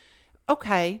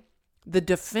 okay, the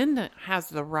defendant has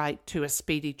the right to a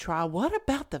speedy trial. What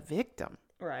about the victim?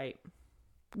 Right.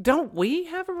 don't we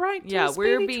have a right to a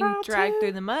we're speedy being trial dragged too?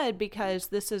 through the mud because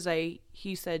this is a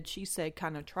he said, she said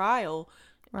kind of trial.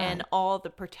 Right. And all the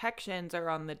protections are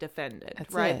on the defendant,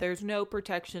 That's right? it. There's no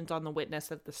protections on the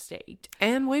witness of the state.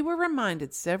 And we were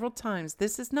reminded several times,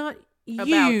 this is not About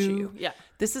you. Yeah.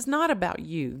 This is not about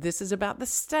you. This is about the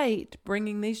state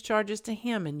bringing these charges to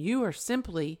him. And you are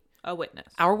simply A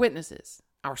witness. our witnesses,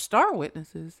 our star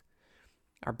witnesses,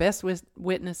 our best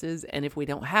witnesses. And if we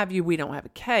don't have you, we don't have a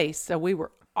case. So we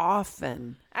were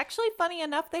often... Actually, funny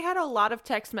enough, they had a lot of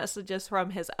text messages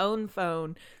from his own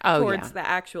phone Oh, towards yeah. the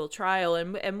actual trial.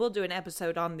 And we'll do an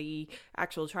episode on the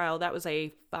actual trial. That was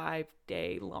a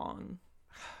 5-day long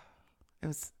It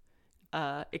was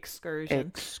excursion.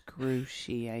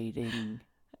 excruciating.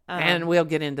 And we'll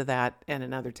get into that at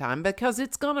another time because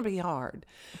it's going to be hard.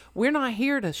 We're not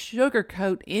here to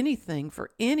sugarcoat anything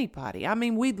for anybody. I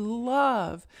mean, we'd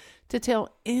love to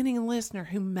tell any listener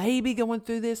who may be going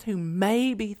through this, who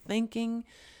may be thinking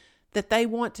that they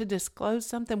want to disclose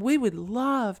something. We would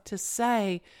love to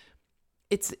say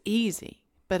it's easy,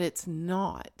 but it's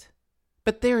not.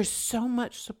 But there is so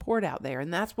much support out there,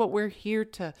 and that's what we're here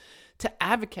to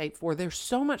advocate for. There's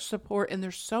so much support and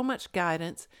there's so much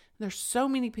guidance. There's so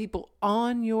many people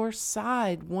on your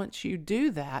side once you do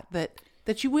that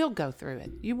you will go through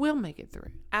it. You will make it through.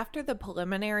 After the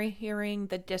preliminary hearing,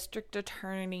 the district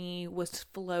attorney was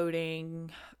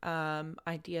floating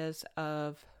ideas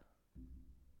of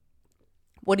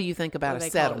What do you think about what a they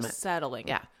call it, settlement? settling.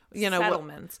 Yeah. You know,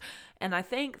 settlements. And I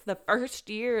think the first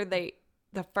year the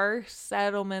first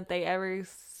settlement they ever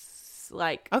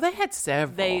they had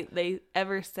several. they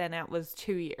ever sent out was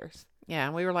 2 years. Yeah,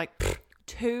 and we were like, pfft,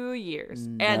 2 years.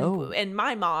 No. And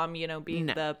my mom, being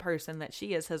No. the person that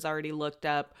she is, has already looked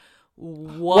up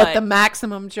what the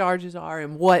maximum charges are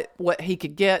and what he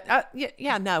could get.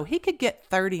 No, he could get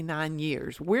 39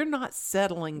 years. We're not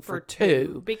settling for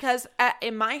two. Because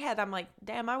in my head, I'm like,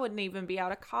 damn, I wouldn't even be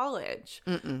out of college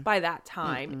by that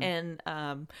time. And,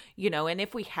 and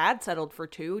if we had settled for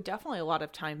 2, definitely a lot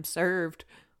of time served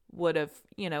would have,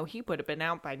 he would have been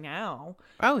out by now.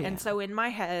 Oh, yeah. And so in my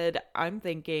head, I'm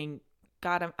thinking,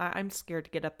 God, I'm scared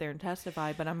to get up there and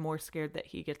testify, but I'm more scared that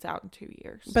he gets out in 2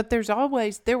 years. But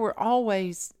there were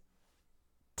always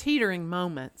teetering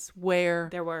moments where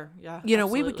There were, yeah. we would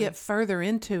absolutely. get further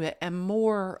into it and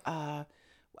more,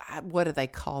 what do they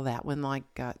call that when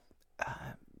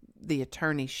the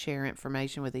attorneys share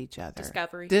information with each other?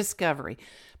 Discovery.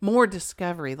 More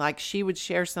discovery. Like she would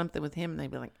share something with him and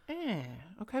they'd be like,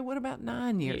 okay, what about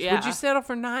 9 years? Yeah. Would you settle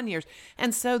for 9 years?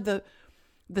 And so the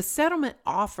settlement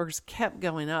offers kept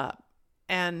going up.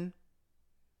 And,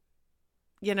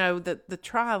 the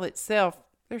trial itself,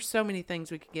 there's so many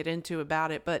things we could get into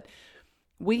about it, but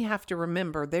we have to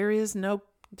remember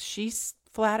she's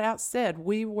flat out said,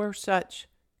 we were such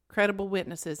credible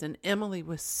witnesses and Emily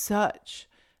was such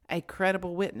a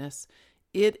credible witness.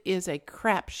 It is a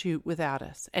crapshoot without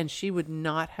us, and she would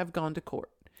not have gone to court.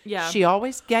 Yeah. She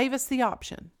always gave us the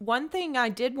option. One thing I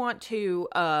did want to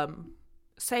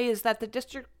say is that the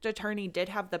district attorney did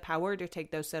have the power to take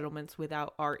those settlements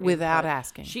without our input. Without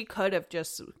asking. She could have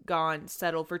just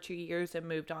settled for 2 years and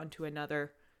moved on to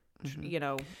another,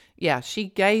 Yeah, she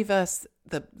gave us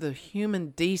the human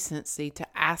decency to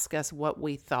ask us what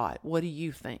we thought. What do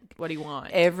you think? What do you want?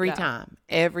 Every Yeah.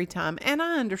 time. And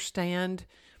I understand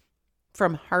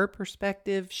from her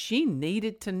perspective, she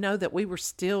needed to know that we were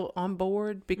still on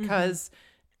board because,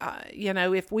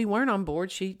 if we weren't on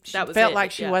board, she That was felt it,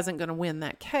 like she yeah. wasn't going to win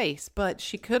that case. But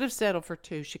she could have settled for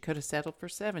 2. She could have settled for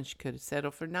 7. She could have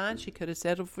settled for 9. She could have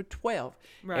settled for 12.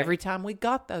 Right. Every time we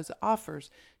got those offers,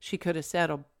 she could have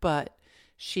settled. But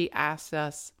she asked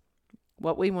us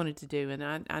what we wanted to do.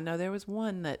 And I know there was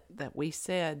one that we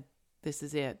said, this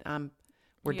is it.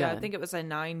 We're done. I think it was a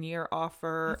 9-year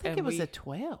offer. I think it was a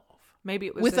 12. Maybe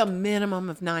it was With a minimum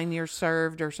of 9 years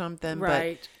served or something.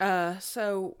 right.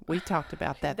 So But we talked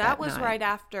about that. that was night. right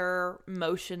after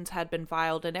motions had been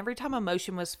filed. And every time a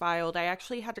motion was filed, I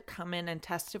actually had to come in and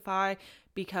testify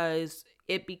because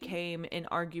it became an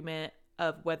argument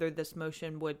of whether this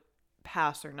motion would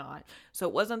pass or not. So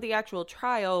it wasn't the actual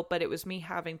trial, but it was me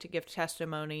having to give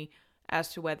testimony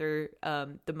as to whether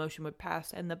the motion would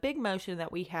pass. And the big motion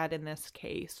that we had in this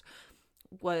case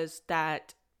was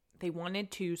that they wanted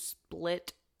to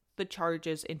split the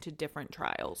charges into different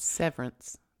trials.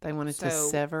 Severance. They wanted to So-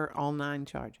 sever all 9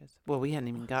 charges. Well, we hadn't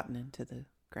even gotten into the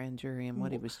grand jury and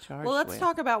what he was charged with. Well, let's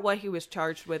talk about what he was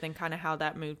charged with and kind of how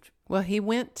that moved. Well,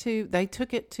 they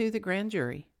took it to the grand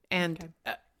jury. And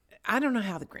I don't know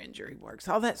how the grand jury works.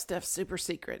 All that stuff's super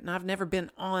secret. And I've never been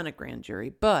on a grand jury.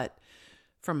 But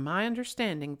from my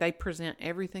understanding, they present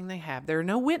everything they have. There are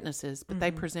no witnesses, but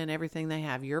they present everything they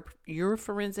have. Your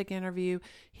forensic interview,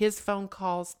 his phone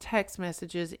calls, text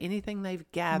messages, anything they've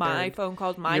gathered. My phone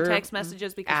calls, my text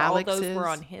messages, because Alex's, all those were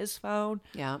on his phone.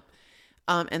 Yeah.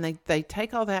 And they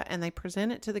take all that and they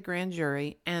present it to the grand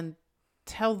jury and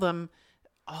tell them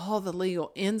all the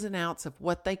legal ins and outs of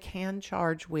what they can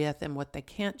charge with and what they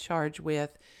can't charge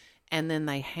with. And then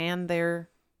they hand their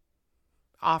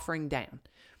offering down.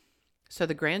 So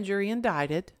the grand jury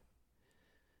indicted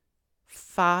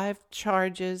 5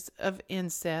 charges of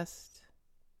incest,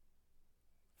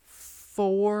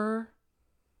 4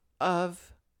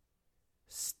 of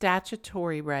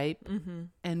statutory rape,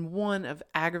 and 1 of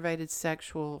aggravated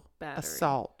sexual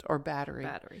assault or battery.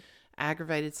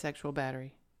 Aggravated sexual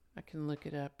battery. I can look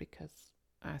it up because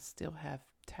I still have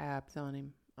tabs on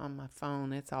him on my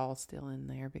phone. It's all still in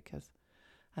there because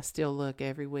I still look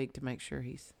every week to make sure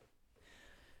he's...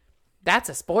 That's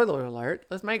a spoiler alert.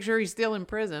 Let's make sure he's still in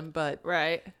prison. But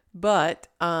Right. But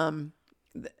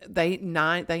they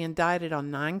indicted on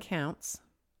 9 counts,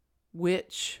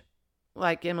 which,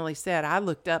 like Emily said, I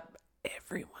looked up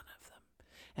every one of them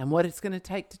and what it's going to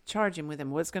take to charge him with them,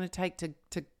 what it's going to take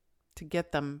to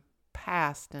get them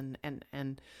passed,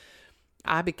 and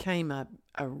I became a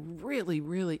really,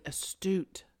 really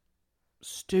astute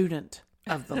student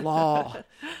of the law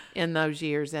in those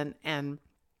years, and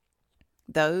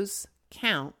those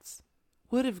counts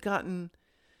would have gotten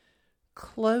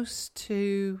close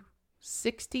to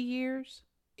 60 years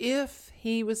if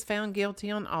he was found guilty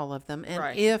on all of them,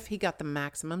 and if he got the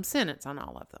maximum sentence on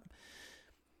all of them.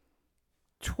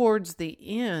 Towards the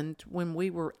end, when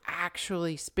we were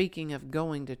actually speaking of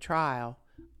going to trial,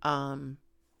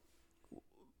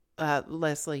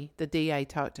 Leslie, the DA,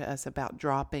 talked to us about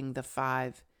dropping the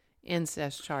 5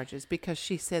 incest charges because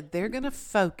she said they're going to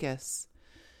focus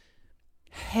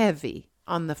heavy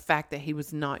on the fact that he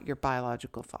was not your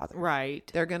biological father. Right.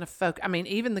 They're going to focus. I mean,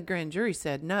 even the grand jury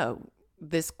said, no,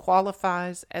 this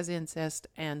qualifies as incest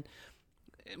and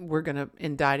we're going to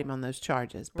indict him on those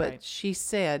charges. But she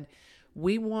said,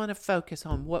 we want to focus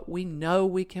on what we know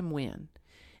we can win.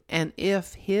 And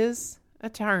if his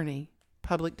attorney,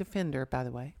 public defender, by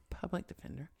the way,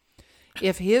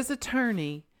 if his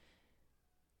attorney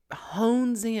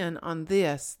hones in on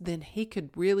this, then he could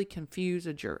really confuse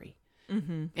a jury.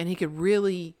 Mm-hmm. And he could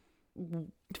really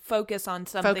focus on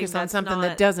something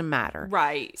that doesn't matter.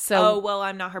 Right. So,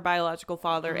 I'm not her biological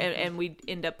father. And we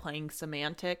end up playing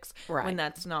semantics when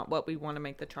that's not what we want to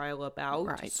make the trial about.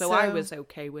 Right. So I was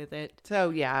okay with it.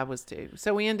 So, yeah, I was too.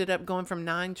 So we ended up going from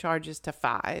 9 charges to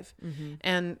 5. Mm-hmm.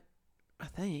 And I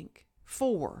think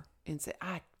 4.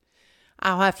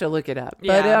 I'll have to look it up.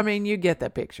 But, I mean, you get the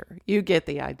picture. You get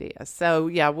the idea. So,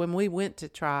 yeah, when we went to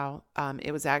trial,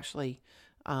 it was actually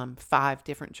 5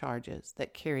 different charges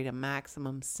that carried a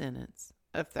maximum sentence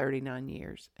of 39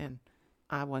 years. And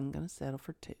I wasn't going to settle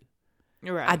for 2.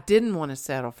 Right. I didn't want to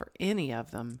settle for any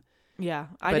of them. Yeah,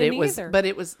 I didn't either. But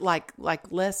it was like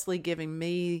Leslie giving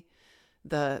me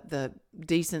the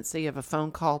decency of a phone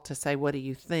call to say, what do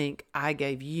you think? I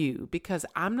gave you, because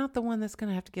I'm not the one that's going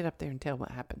to have to get up there and tell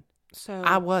what happened. So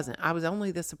I wasn't. I was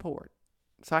only the support.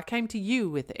 So I came to you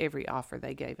with every offer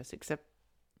they gave us, except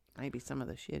maybe some of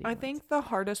the shitty ones. think the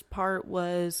hardest part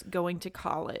was going to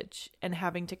college and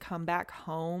having to come back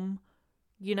home.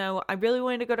 You know, I really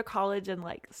wanted to go to college and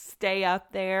like stay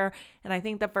up there. And I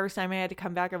think the first time I had to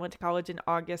come back, I went to college in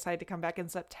August. I had to come back in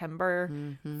September,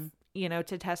 you know,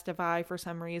 to testify for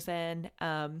some reason.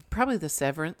 Probably the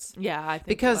severance. Yeah, I think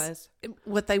because it was.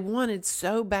 What they wanted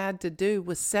so bad to do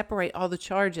was separate all the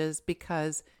charges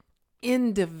because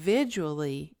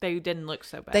individually they didn't look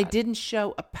so bad. They didn't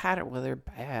show a pattern. Well, they're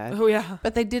bad. Oh, yeah.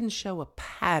 But they didn't show a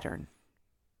pattern.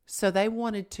 So they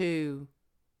wanted to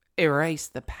erase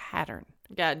the pattern.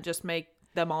 Yeah, just make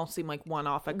them all seem like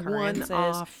one-off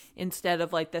occurrences instead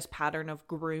of like this pattern of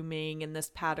grooming and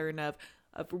this pattern of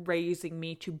raising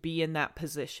me to be in that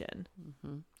position,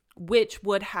 which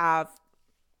would have,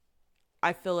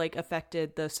 I feel like,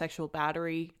 affected the sexual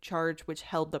battery charge, which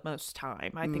held the most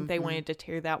time. I think they wanted to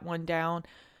tear that one down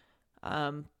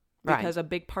because a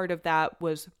big part of that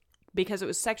was because it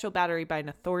was sexual battery by an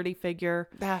authority figure.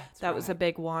 That was a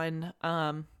big one.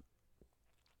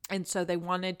 And so they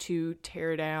wanted to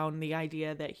tear down the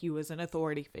idea that he was an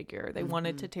authority figure. They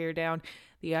wanted to tear down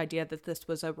the idea that this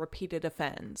was a repeated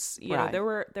offense. You know,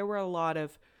 there were a lot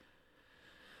of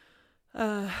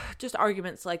just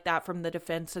arguments like that from the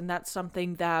defense. And that's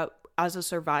something that as a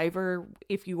survivor,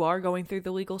 if you are going through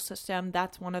the legal system,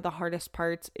 that's one of the hardest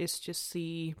parts, is to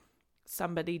see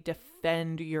somebody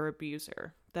defend your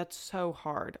abuser. That's so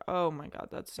hard. Oh my God,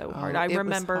 that's so hard. I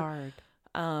remember,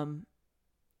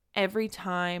 every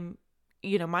time,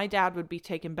 you know, my dad would be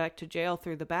taken back to jail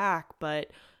through the back,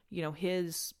 but, you know,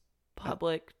 his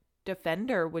public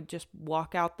defender would just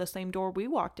walk out the same door we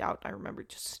walked out. I remember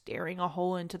just staring a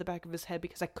hole into the back of his head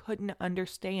because I couldn't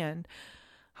understand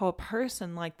how a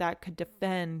person like that could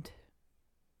defend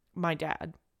my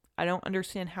dad. I don't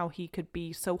understand how he could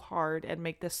be so hard and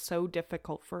make this so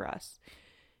difficult for us.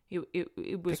 It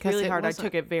was Because really it hard. I wasn't-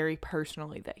 took it very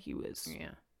personally that he was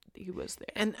there.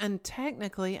 And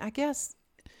technically, I guess,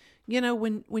 you know,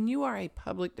 when you are a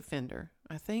public defender,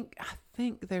 I think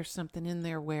there's something in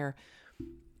there where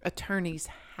attorneys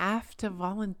have to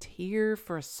volunteer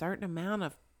for a certain amount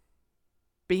of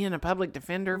being a public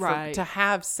defender Right. to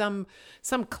have some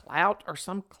clout or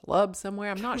some club somewhere.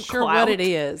 I'm not sure Clout. what it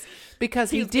is,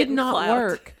 because he He's did getting not clout.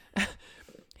 work.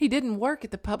 He didn't work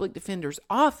at the public defender's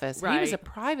office. He was Right. a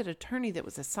private attorney that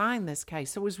was assigned this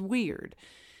case. So it was weird.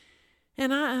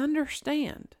 And I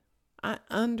understand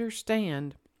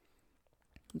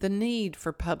the need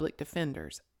for public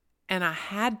defenders. And I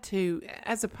had to,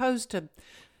 as opposed to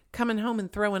coming home and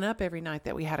throwing up every night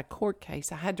that we had a court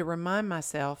case, I had to remind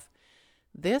myself,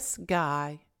 this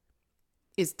guy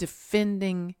is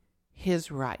defending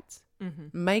his rights,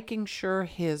 making sure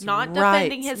his Not rights,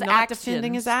 defending his not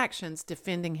defending his actions. actions,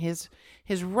 defending his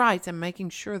rights, and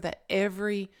making sure that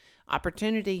every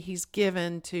opportunity he's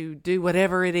given to do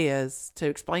whatever it is, to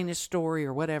explain his story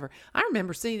or whatever. I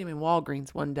remember seeing him in Walgreens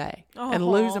one day and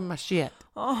losing my shit.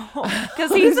 Oh,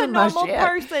 because he's a Losing my normal shit.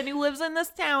 person who lives in this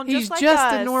town He's just like just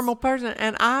us. a normal person,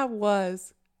 and I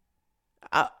was.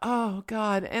 Oh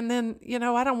God! And then, you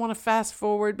know, I don't want to fast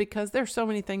forward because there's so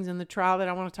many things in the trial that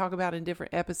I want to talk about in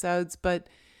different episodes. But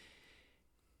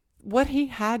what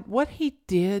he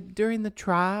did during the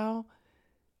trial,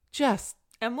 just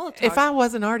And we'll talk. if I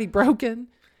wasn't already broken,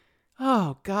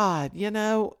 oh God, you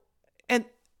know,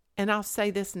 and I'll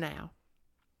say this now,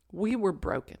 we were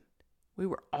broken. We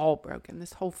were all broken.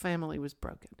 This whole family was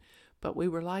broken, but we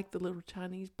were like the little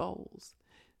Chinese bowls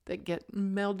that get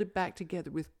melded back together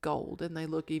with gold, and they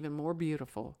look even more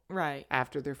beautiful Right.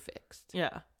 after they're fixed.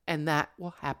 Yeah. And that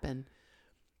will happen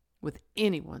with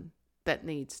anyone that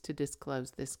needs to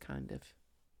disclose this kind of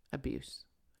abuse.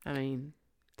 I mean,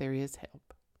 there is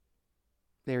help.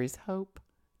 There is hope.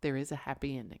 There is a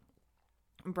happy ending.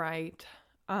 Right.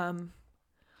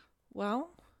 Well,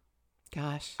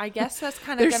 Gosh. I guess that's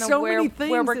kind of There's gonna so where many we're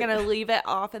things gonna that- leave it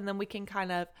off, and then we can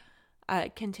kind of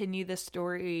continue the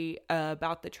story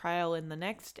about the trial in the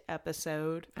next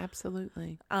episode.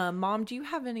 Absolutely. Mom, do you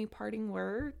have any parting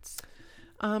words?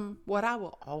 What I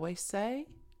will always say,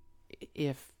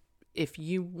 if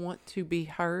you want to be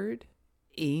heard,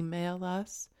 email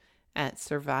us at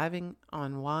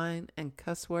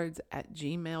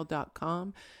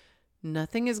survivingonwineandcusswords@gmail.com.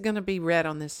 Nothing is going to be read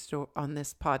on this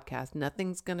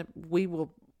podcast. We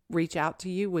will reach out to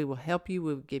you. We will help you.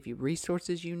 We will give you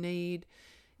resources you need.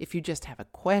 If you just have a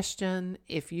question,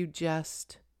 if you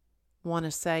just want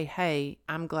to say, hey,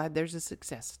 I'm glad there's a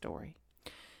success story.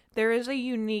 There is a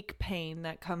unique pain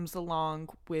that comes along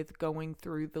with going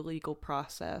through the legal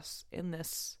process in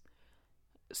this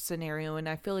scenario, and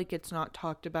I feel like it's not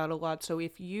talked about a lot. So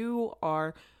if you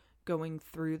are going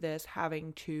through this,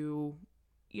 having to,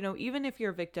 you know, even if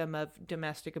you're a victim of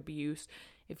domestic abuse,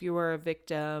 if you are a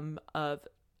victim of,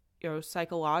 you know,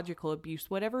 psychological abuse,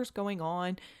 whatever's going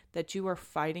on, that you are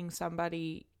fighting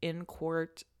somebody in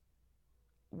court,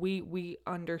 we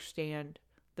understand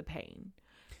the pain.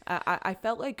 I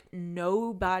felt like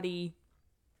nobody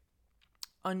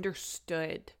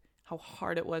understood how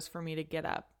hard it was for me to get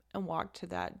up and walk to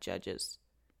that judge's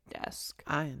desk.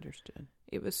 I understood.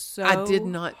 It was so I did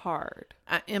not- hard.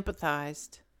 I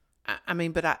empathized. I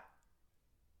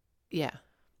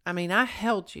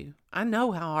held you. I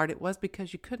know how hard it was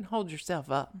because you couldn't hold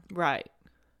yourself up. Right.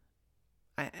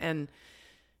 And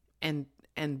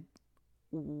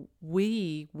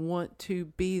we want to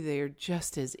be there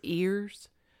just as ears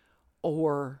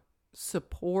or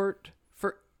support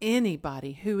for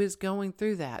anybody who is going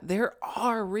through that. There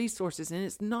are resources, and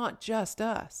it's not just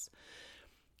us.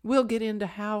 We'll get into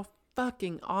how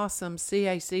fucking awesome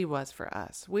CAC was for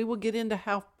us. We will get into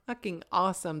how fucking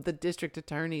awesome the district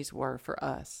attorneys were for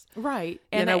us. Right.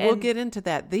 We'll get into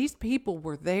that. These people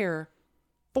were there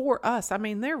for us. I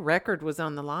mean, their record was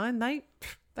on the line. They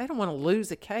don't want to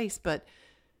lose a case, but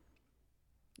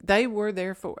they were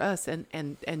there for us.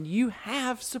 And you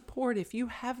have support. If you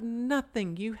have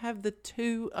nothing, you have the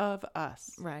two of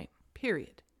us. Right.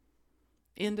 Period.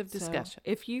 End of discussion.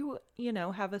 So if you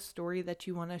have a story that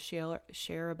you want to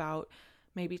share about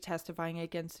maybe testifying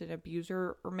against an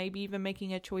abuser, or maybe even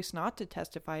making a choice not to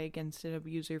testify against an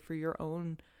abuser for your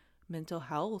own mental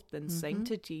health and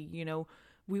sanctity,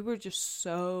 we were just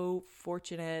so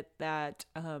fortunate that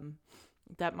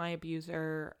that my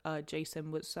abuser,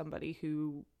 Jason, was somebody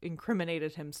who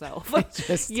incriminated himself.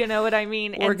 You know what I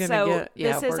mean? And so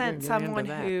this isn't someone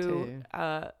who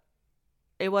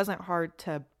it wasn't hard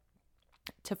to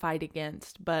fight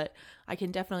against, but I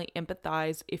can definitely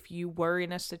empathize if you were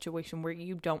in a situation where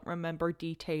you don't remember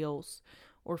details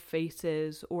or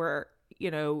faces, or,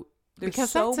 you know, there's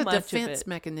because so that's a much defense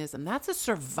mechanism. That's a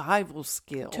survival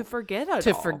skill. to forget it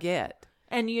To all. forget.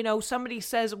 And, you know, somebody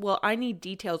says, well, I need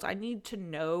details. I need to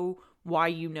know why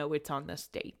you know it's on this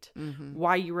date,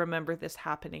 why you remember this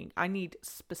happening. I need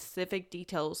specific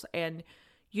details. And,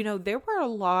 you know, there were a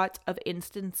lot of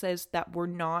instances that were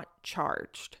not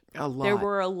charged. A lot. There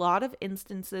were a lot of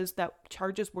instances that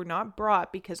charges were not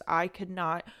brought because I could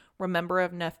not remember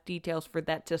enough details for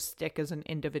that to stick as an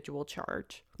individual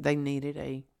charge. They needed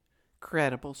a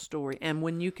credible story. And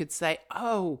when you could say,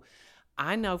 oh,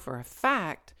 I know for a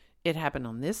fact it happened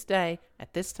on this day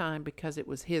at this time because it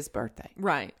was his birthday.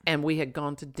 Right. And we had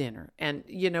gone to dinner. And,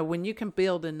 you know, when you can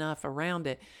build enough around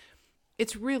it,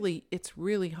 it's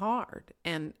really hard.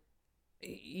 And,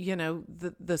 you know,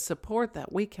 the support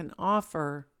that we can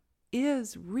offer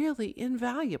is really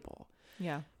invaluable.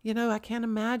 Yeah. You know, I can't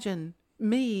imagine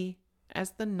me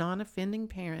as the non-offending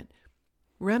parent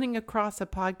running across a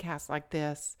podcast like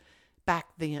this back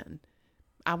then.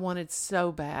 I wanted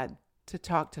so bad to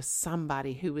talk to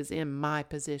somebody who was in my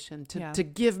position to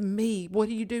give me, what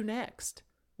do you do next?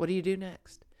 What do you do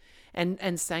next?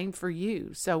 And same for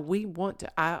you. So we want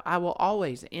to, I will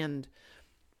always end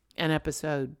an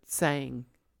episode saying,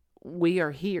 we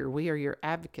are here. We are your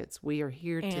advocates. We are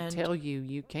here to tell you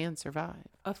you can survive.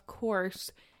 Of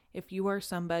course, if you are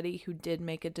somebody who did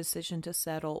make a decision to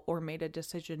settle or made a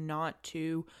decision not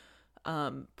to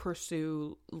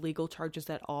pursue legal charges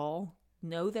at all,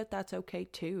 know that that's okay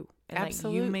too. And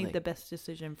Absolutely. that you made the best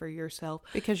decision for yourself.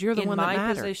 Because you're the one that matters. In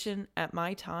my position at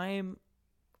my time,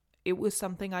 it was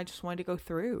something I just wanted to go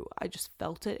through. I just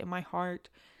felt it in my heart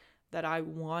that I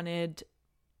wanted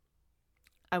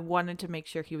to make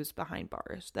sure he was behind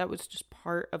bars. That was just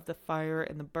part of the fire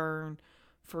and the burn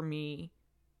for me.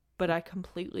 But I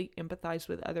completely empathize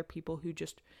with other people who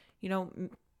just, you know,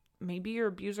 maybe your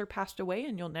abuser passed away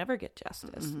and you'll never get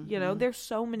justice. You know, there's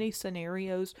so many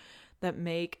scenarios that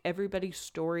make everybody's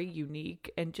story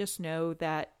unique. And just know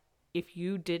that if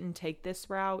you didn't take this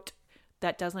route,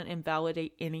 that doesn't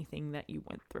invalidate anything that you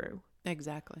went through.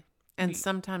 Exactly. And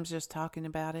sometimes just talking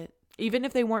about it. Even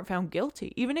if they weren't found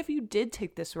guilty, even if you did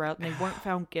take this route and they weren't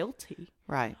found guilty.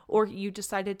 Right. Or you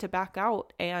decided to back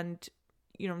out and,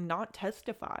 you know, not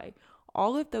testify.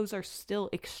 All of those are still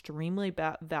extremely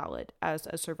valid as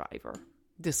a survivor.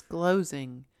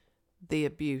 Disclosing the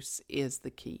abuse is the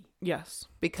key. Yes.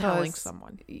 Because telling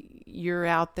someone. You're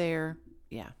out there.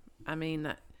 Yeah. I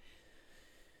mean,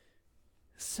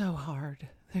 so hard.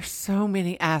 There's so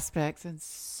many aspects and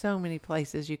so many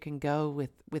places you can go with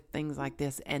things like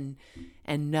this and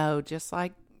know, just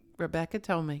like Rebecca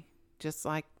told me, just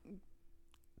like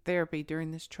therapy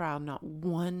during this trial, not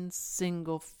one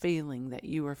single feeling that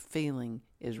you are feeling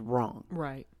is wrong.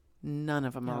 Right. None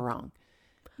of them are wrong.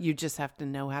 You just have to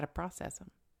know how to process them.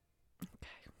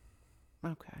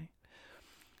 Okay.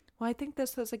 Well, I think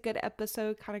this was a good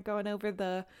episode, kind of going over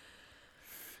the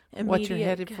what you're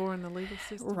headed for in the legal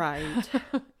system. Right.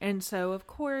 And so, of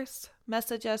course,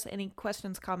 message us any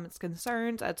questions, comments,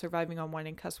 concerns at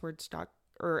survivingonwineandcusswords.com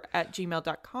or at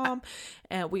gmail.com.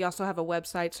 And we also have a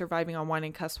website,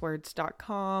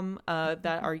 survivingonwineandcusswords.com,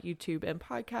 that our YouTube and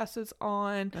podcast is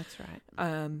on. That's right.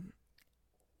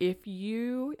 If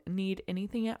you need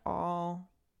anything at all,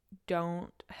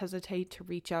 don't hesitate to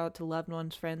reach out to loved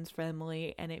ones, friends,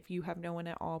 family. And if you have no one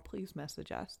at all, please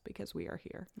message us because we are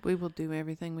here. We will do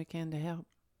everything we can to help.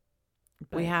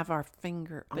 But we have our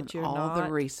finger on all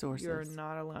the resources. You're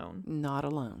not alone. Not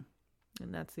alone.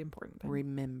 And that's the important thing.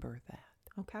 Remember that.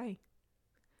 Okay.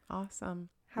 Awesome.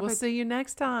 We'll see you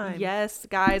next time. Yes,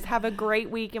 guys. Have a great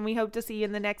week, and we hope to see you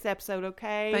in the next episode,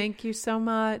 okay? Thank you so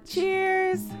much.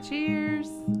 Cheers. Cheers.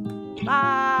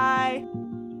 Bye.